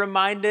 we are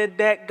reminded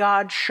that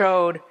God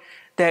showed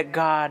that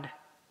God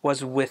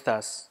was with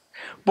us,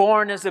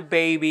 born as a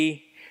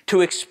baby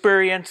to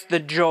experience the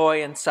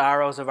joy and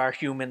sorrows of our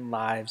human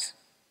lives.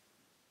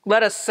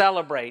 Let us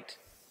celebrate.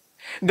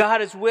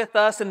 God is with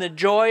us in the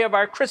joy of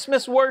our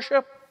Christmas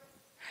worship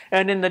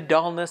and in the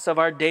dullness of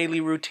our daily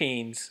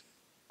routines.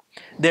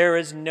 There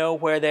is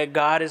nowhere that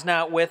God is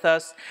not with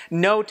us,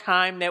 no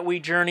time that we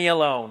journey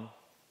alone.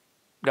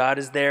 God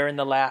is there in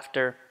the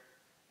laughter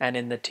and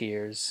in the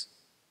tears.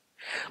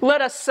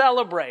 Let us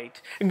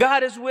celebrate.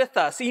 God is with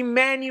us,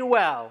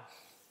 Emmanuel.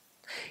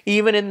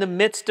 Even in the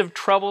midst of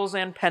troubles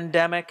and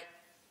pandemic,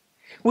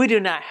 we do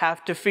not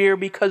have to fear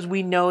because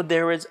we know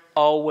there is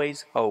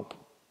always hope.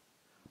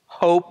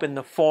 Hope in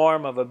the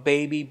form of a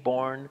baby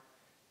born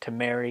to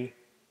Mary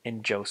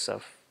in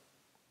Joseph.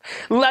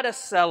 Let us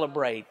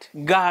celebrate.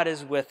 God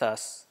is with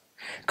us.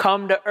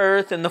 Come to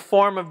earth in the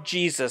form of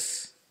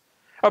Jesus,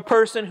 a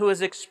person who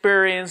has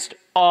experienced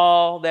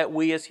all that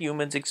we as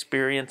humans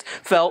experience,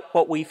 felt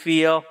what we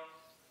feel.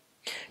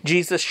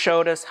 Jesus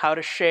showed us how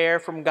to share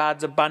from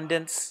God's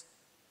abundance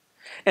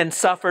and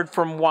suffered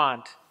from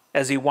want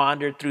as he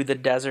wandered through the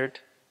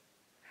desert.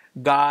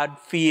 God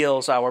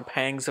feels our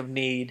pangs of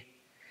need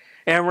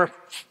and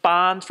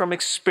responds from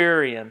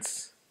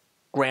experience,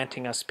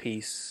 granting us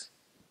peace.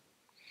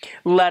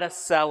 Let us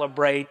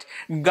celebrate.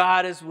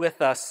 God is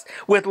with us,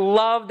 with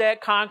love that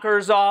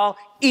conquers all,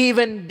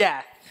 even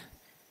death.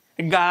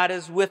 God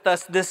is with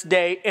us this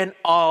day and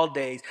all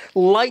days.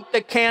 Light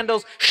the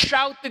candles,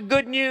 shout the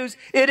good news.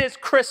 It is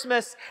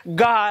Christmas.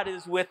 God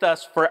is with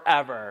us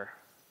forever.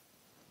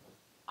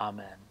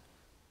 Amen.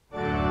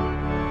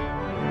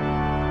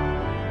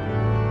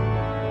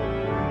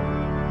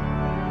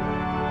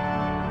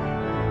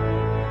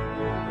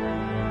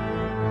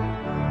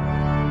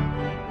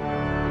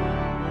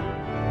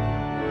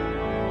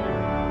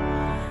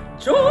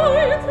 Joy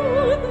to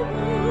the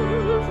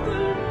world, the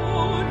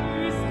Lord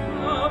is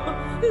come.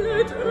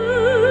 Let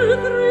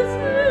earth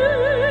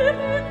receive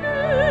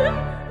again,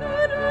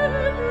 and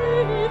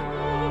every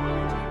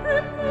heart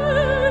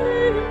prepare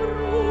Him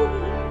room.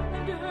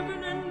 And heaven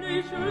and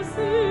nature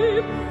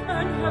sing,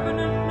 and heaven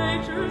and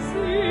nature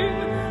sing,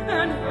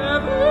 and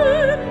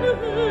heaven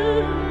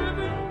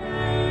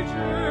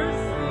nature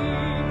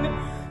sing.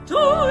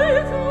 Joy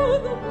to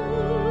the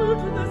world,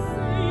 the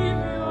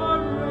Savior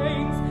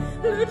reigns.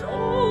 Let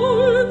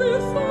all the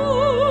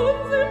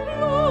songs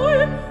employ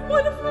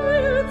when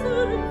fields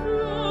and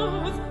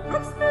clouds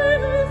from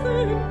skies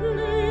and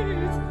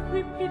plains.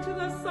 Repeat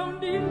the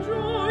sounding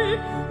joy,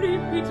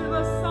 repeat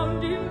the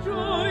sounding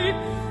joy,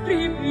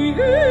 repeat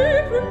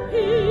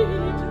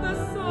the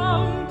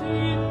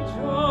sounding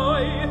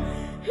joy.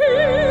 He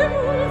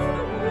rules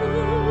the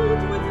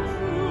world with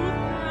truth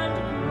and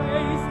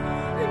grace,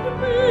 and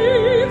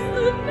makes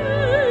the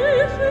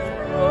nations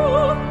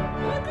prove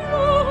the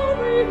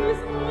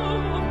glories of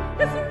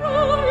His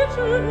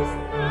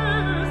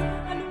righteousness,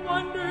 and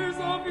wonders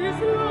of His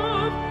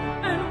love,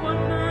 and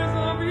wonders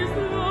of His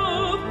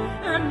love,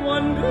 and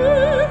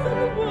wonders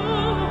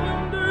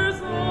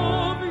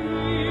of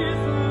His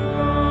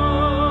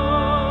love.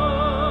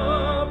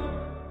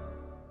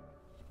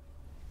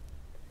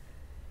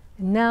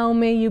 Now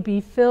may you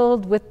be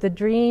filled with the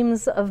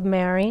dreams of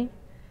Mary,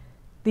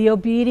 the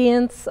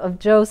obedience of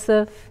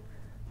Joseph,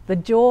 the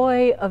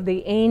joy of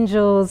the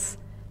angels,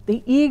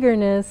 the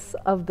eagerness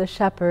of the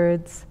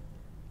shepherds,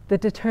 the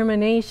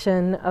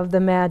determination of the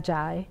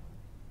Magi,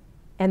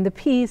 and the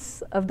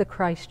peace of the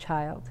Christ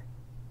child.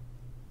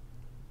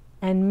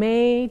 And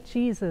may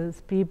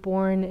Jesus be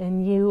born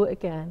in you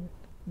again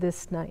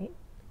this night.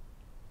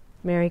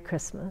 Merry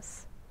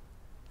Christmas.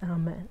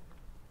 Amen.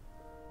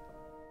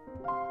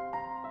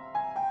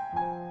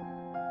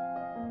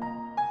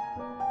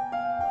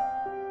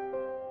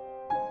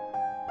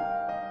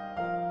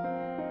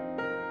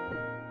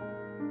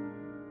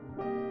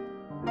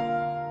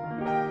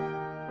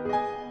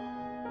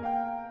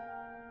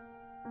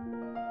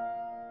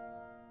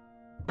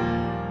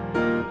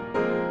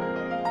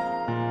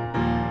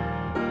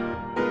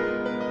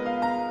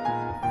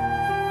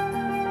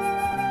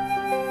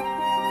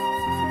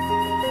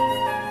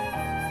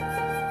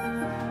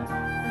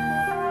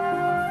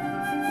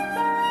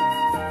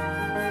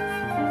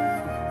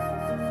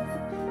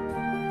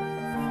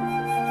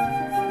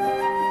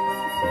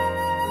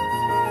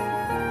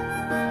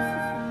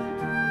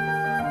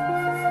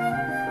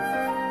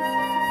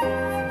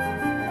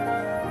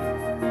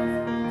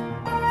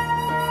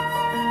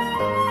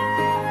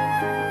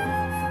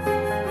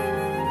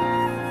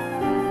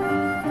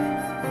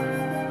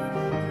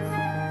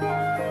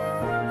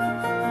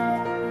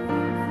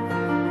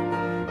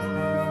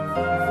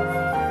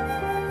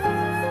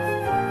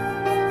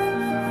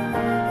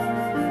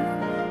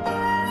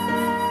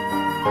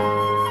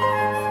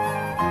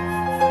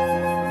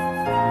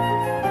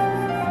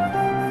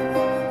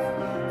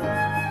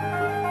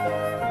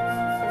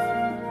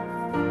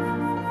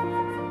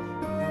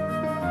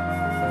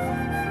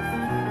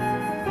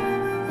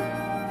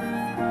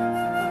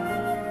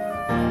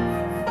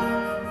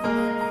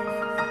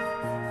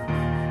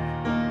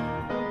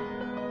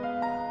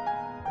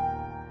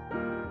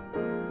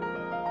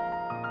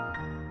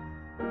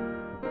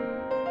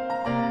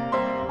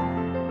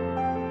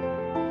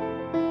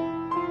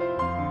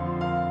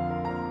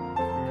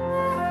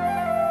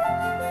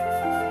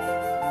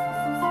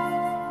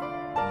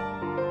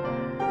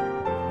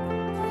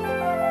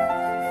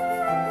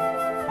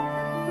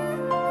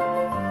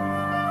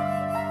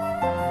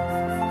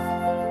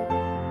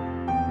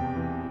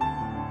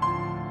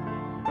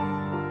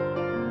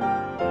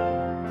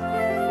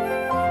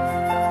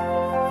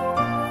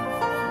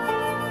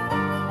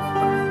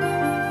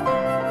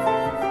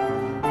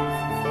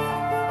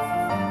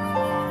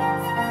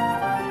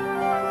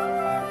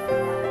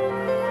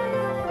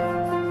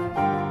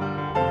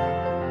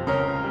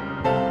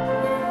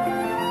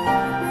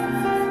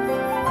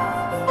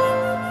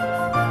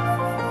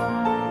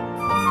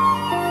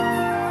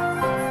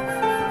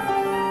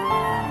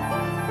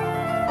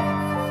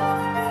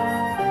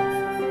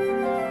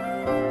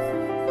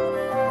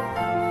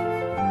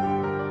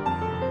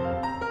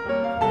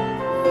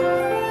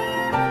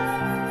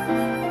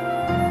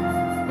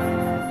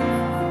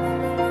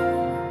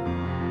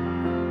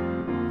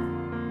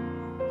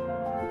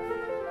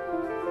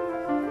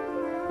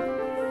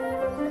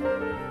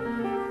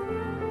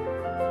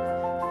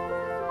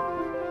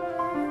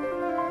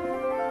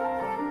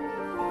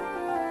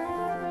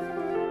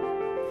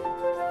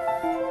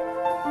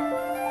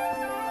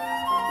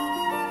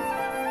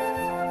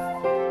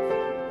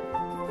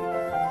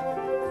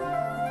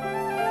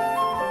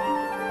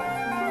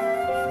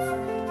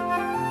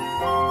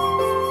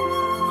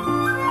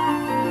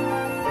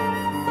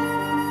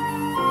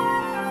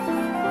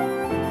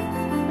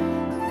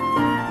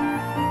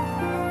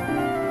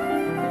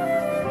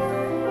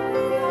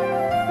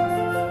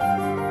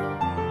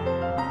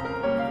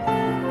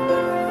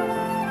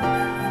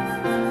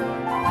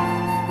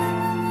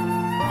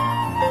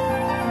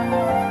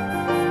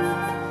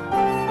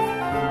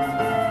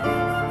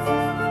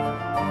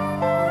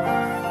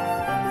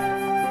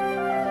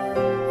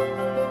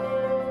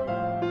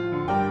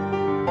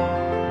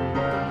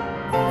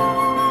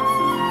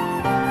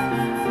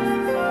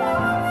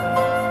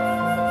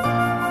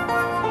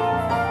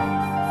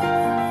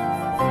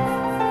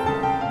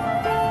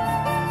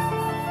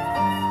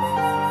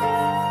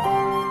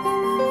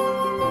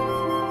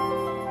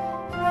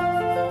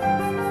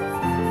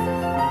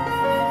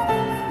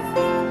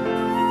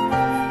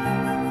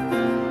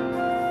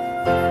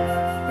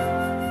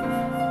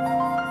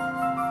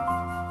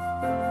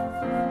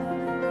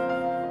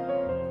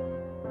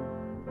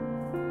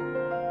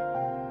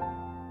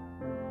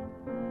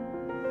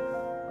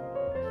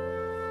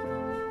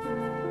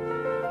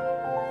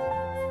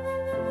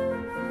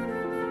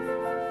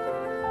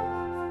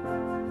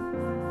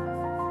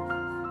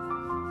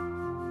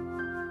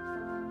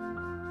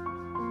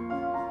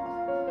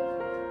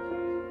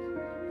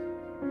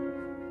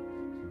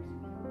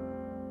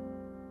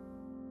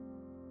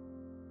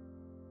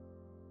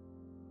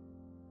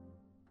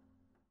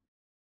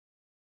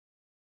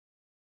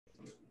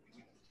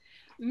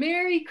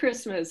 Merry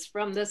Christmas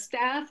from the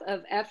staff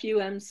of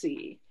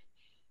FUMC.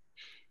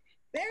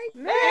 Merry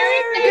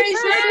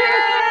Christmas!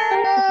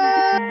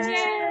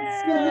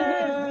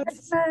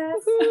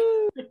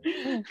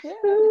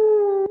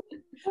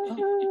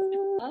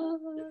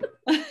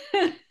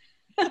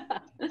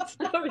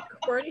 Still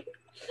recording.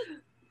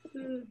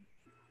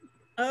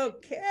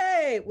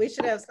 Okay, we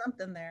should have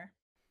something there.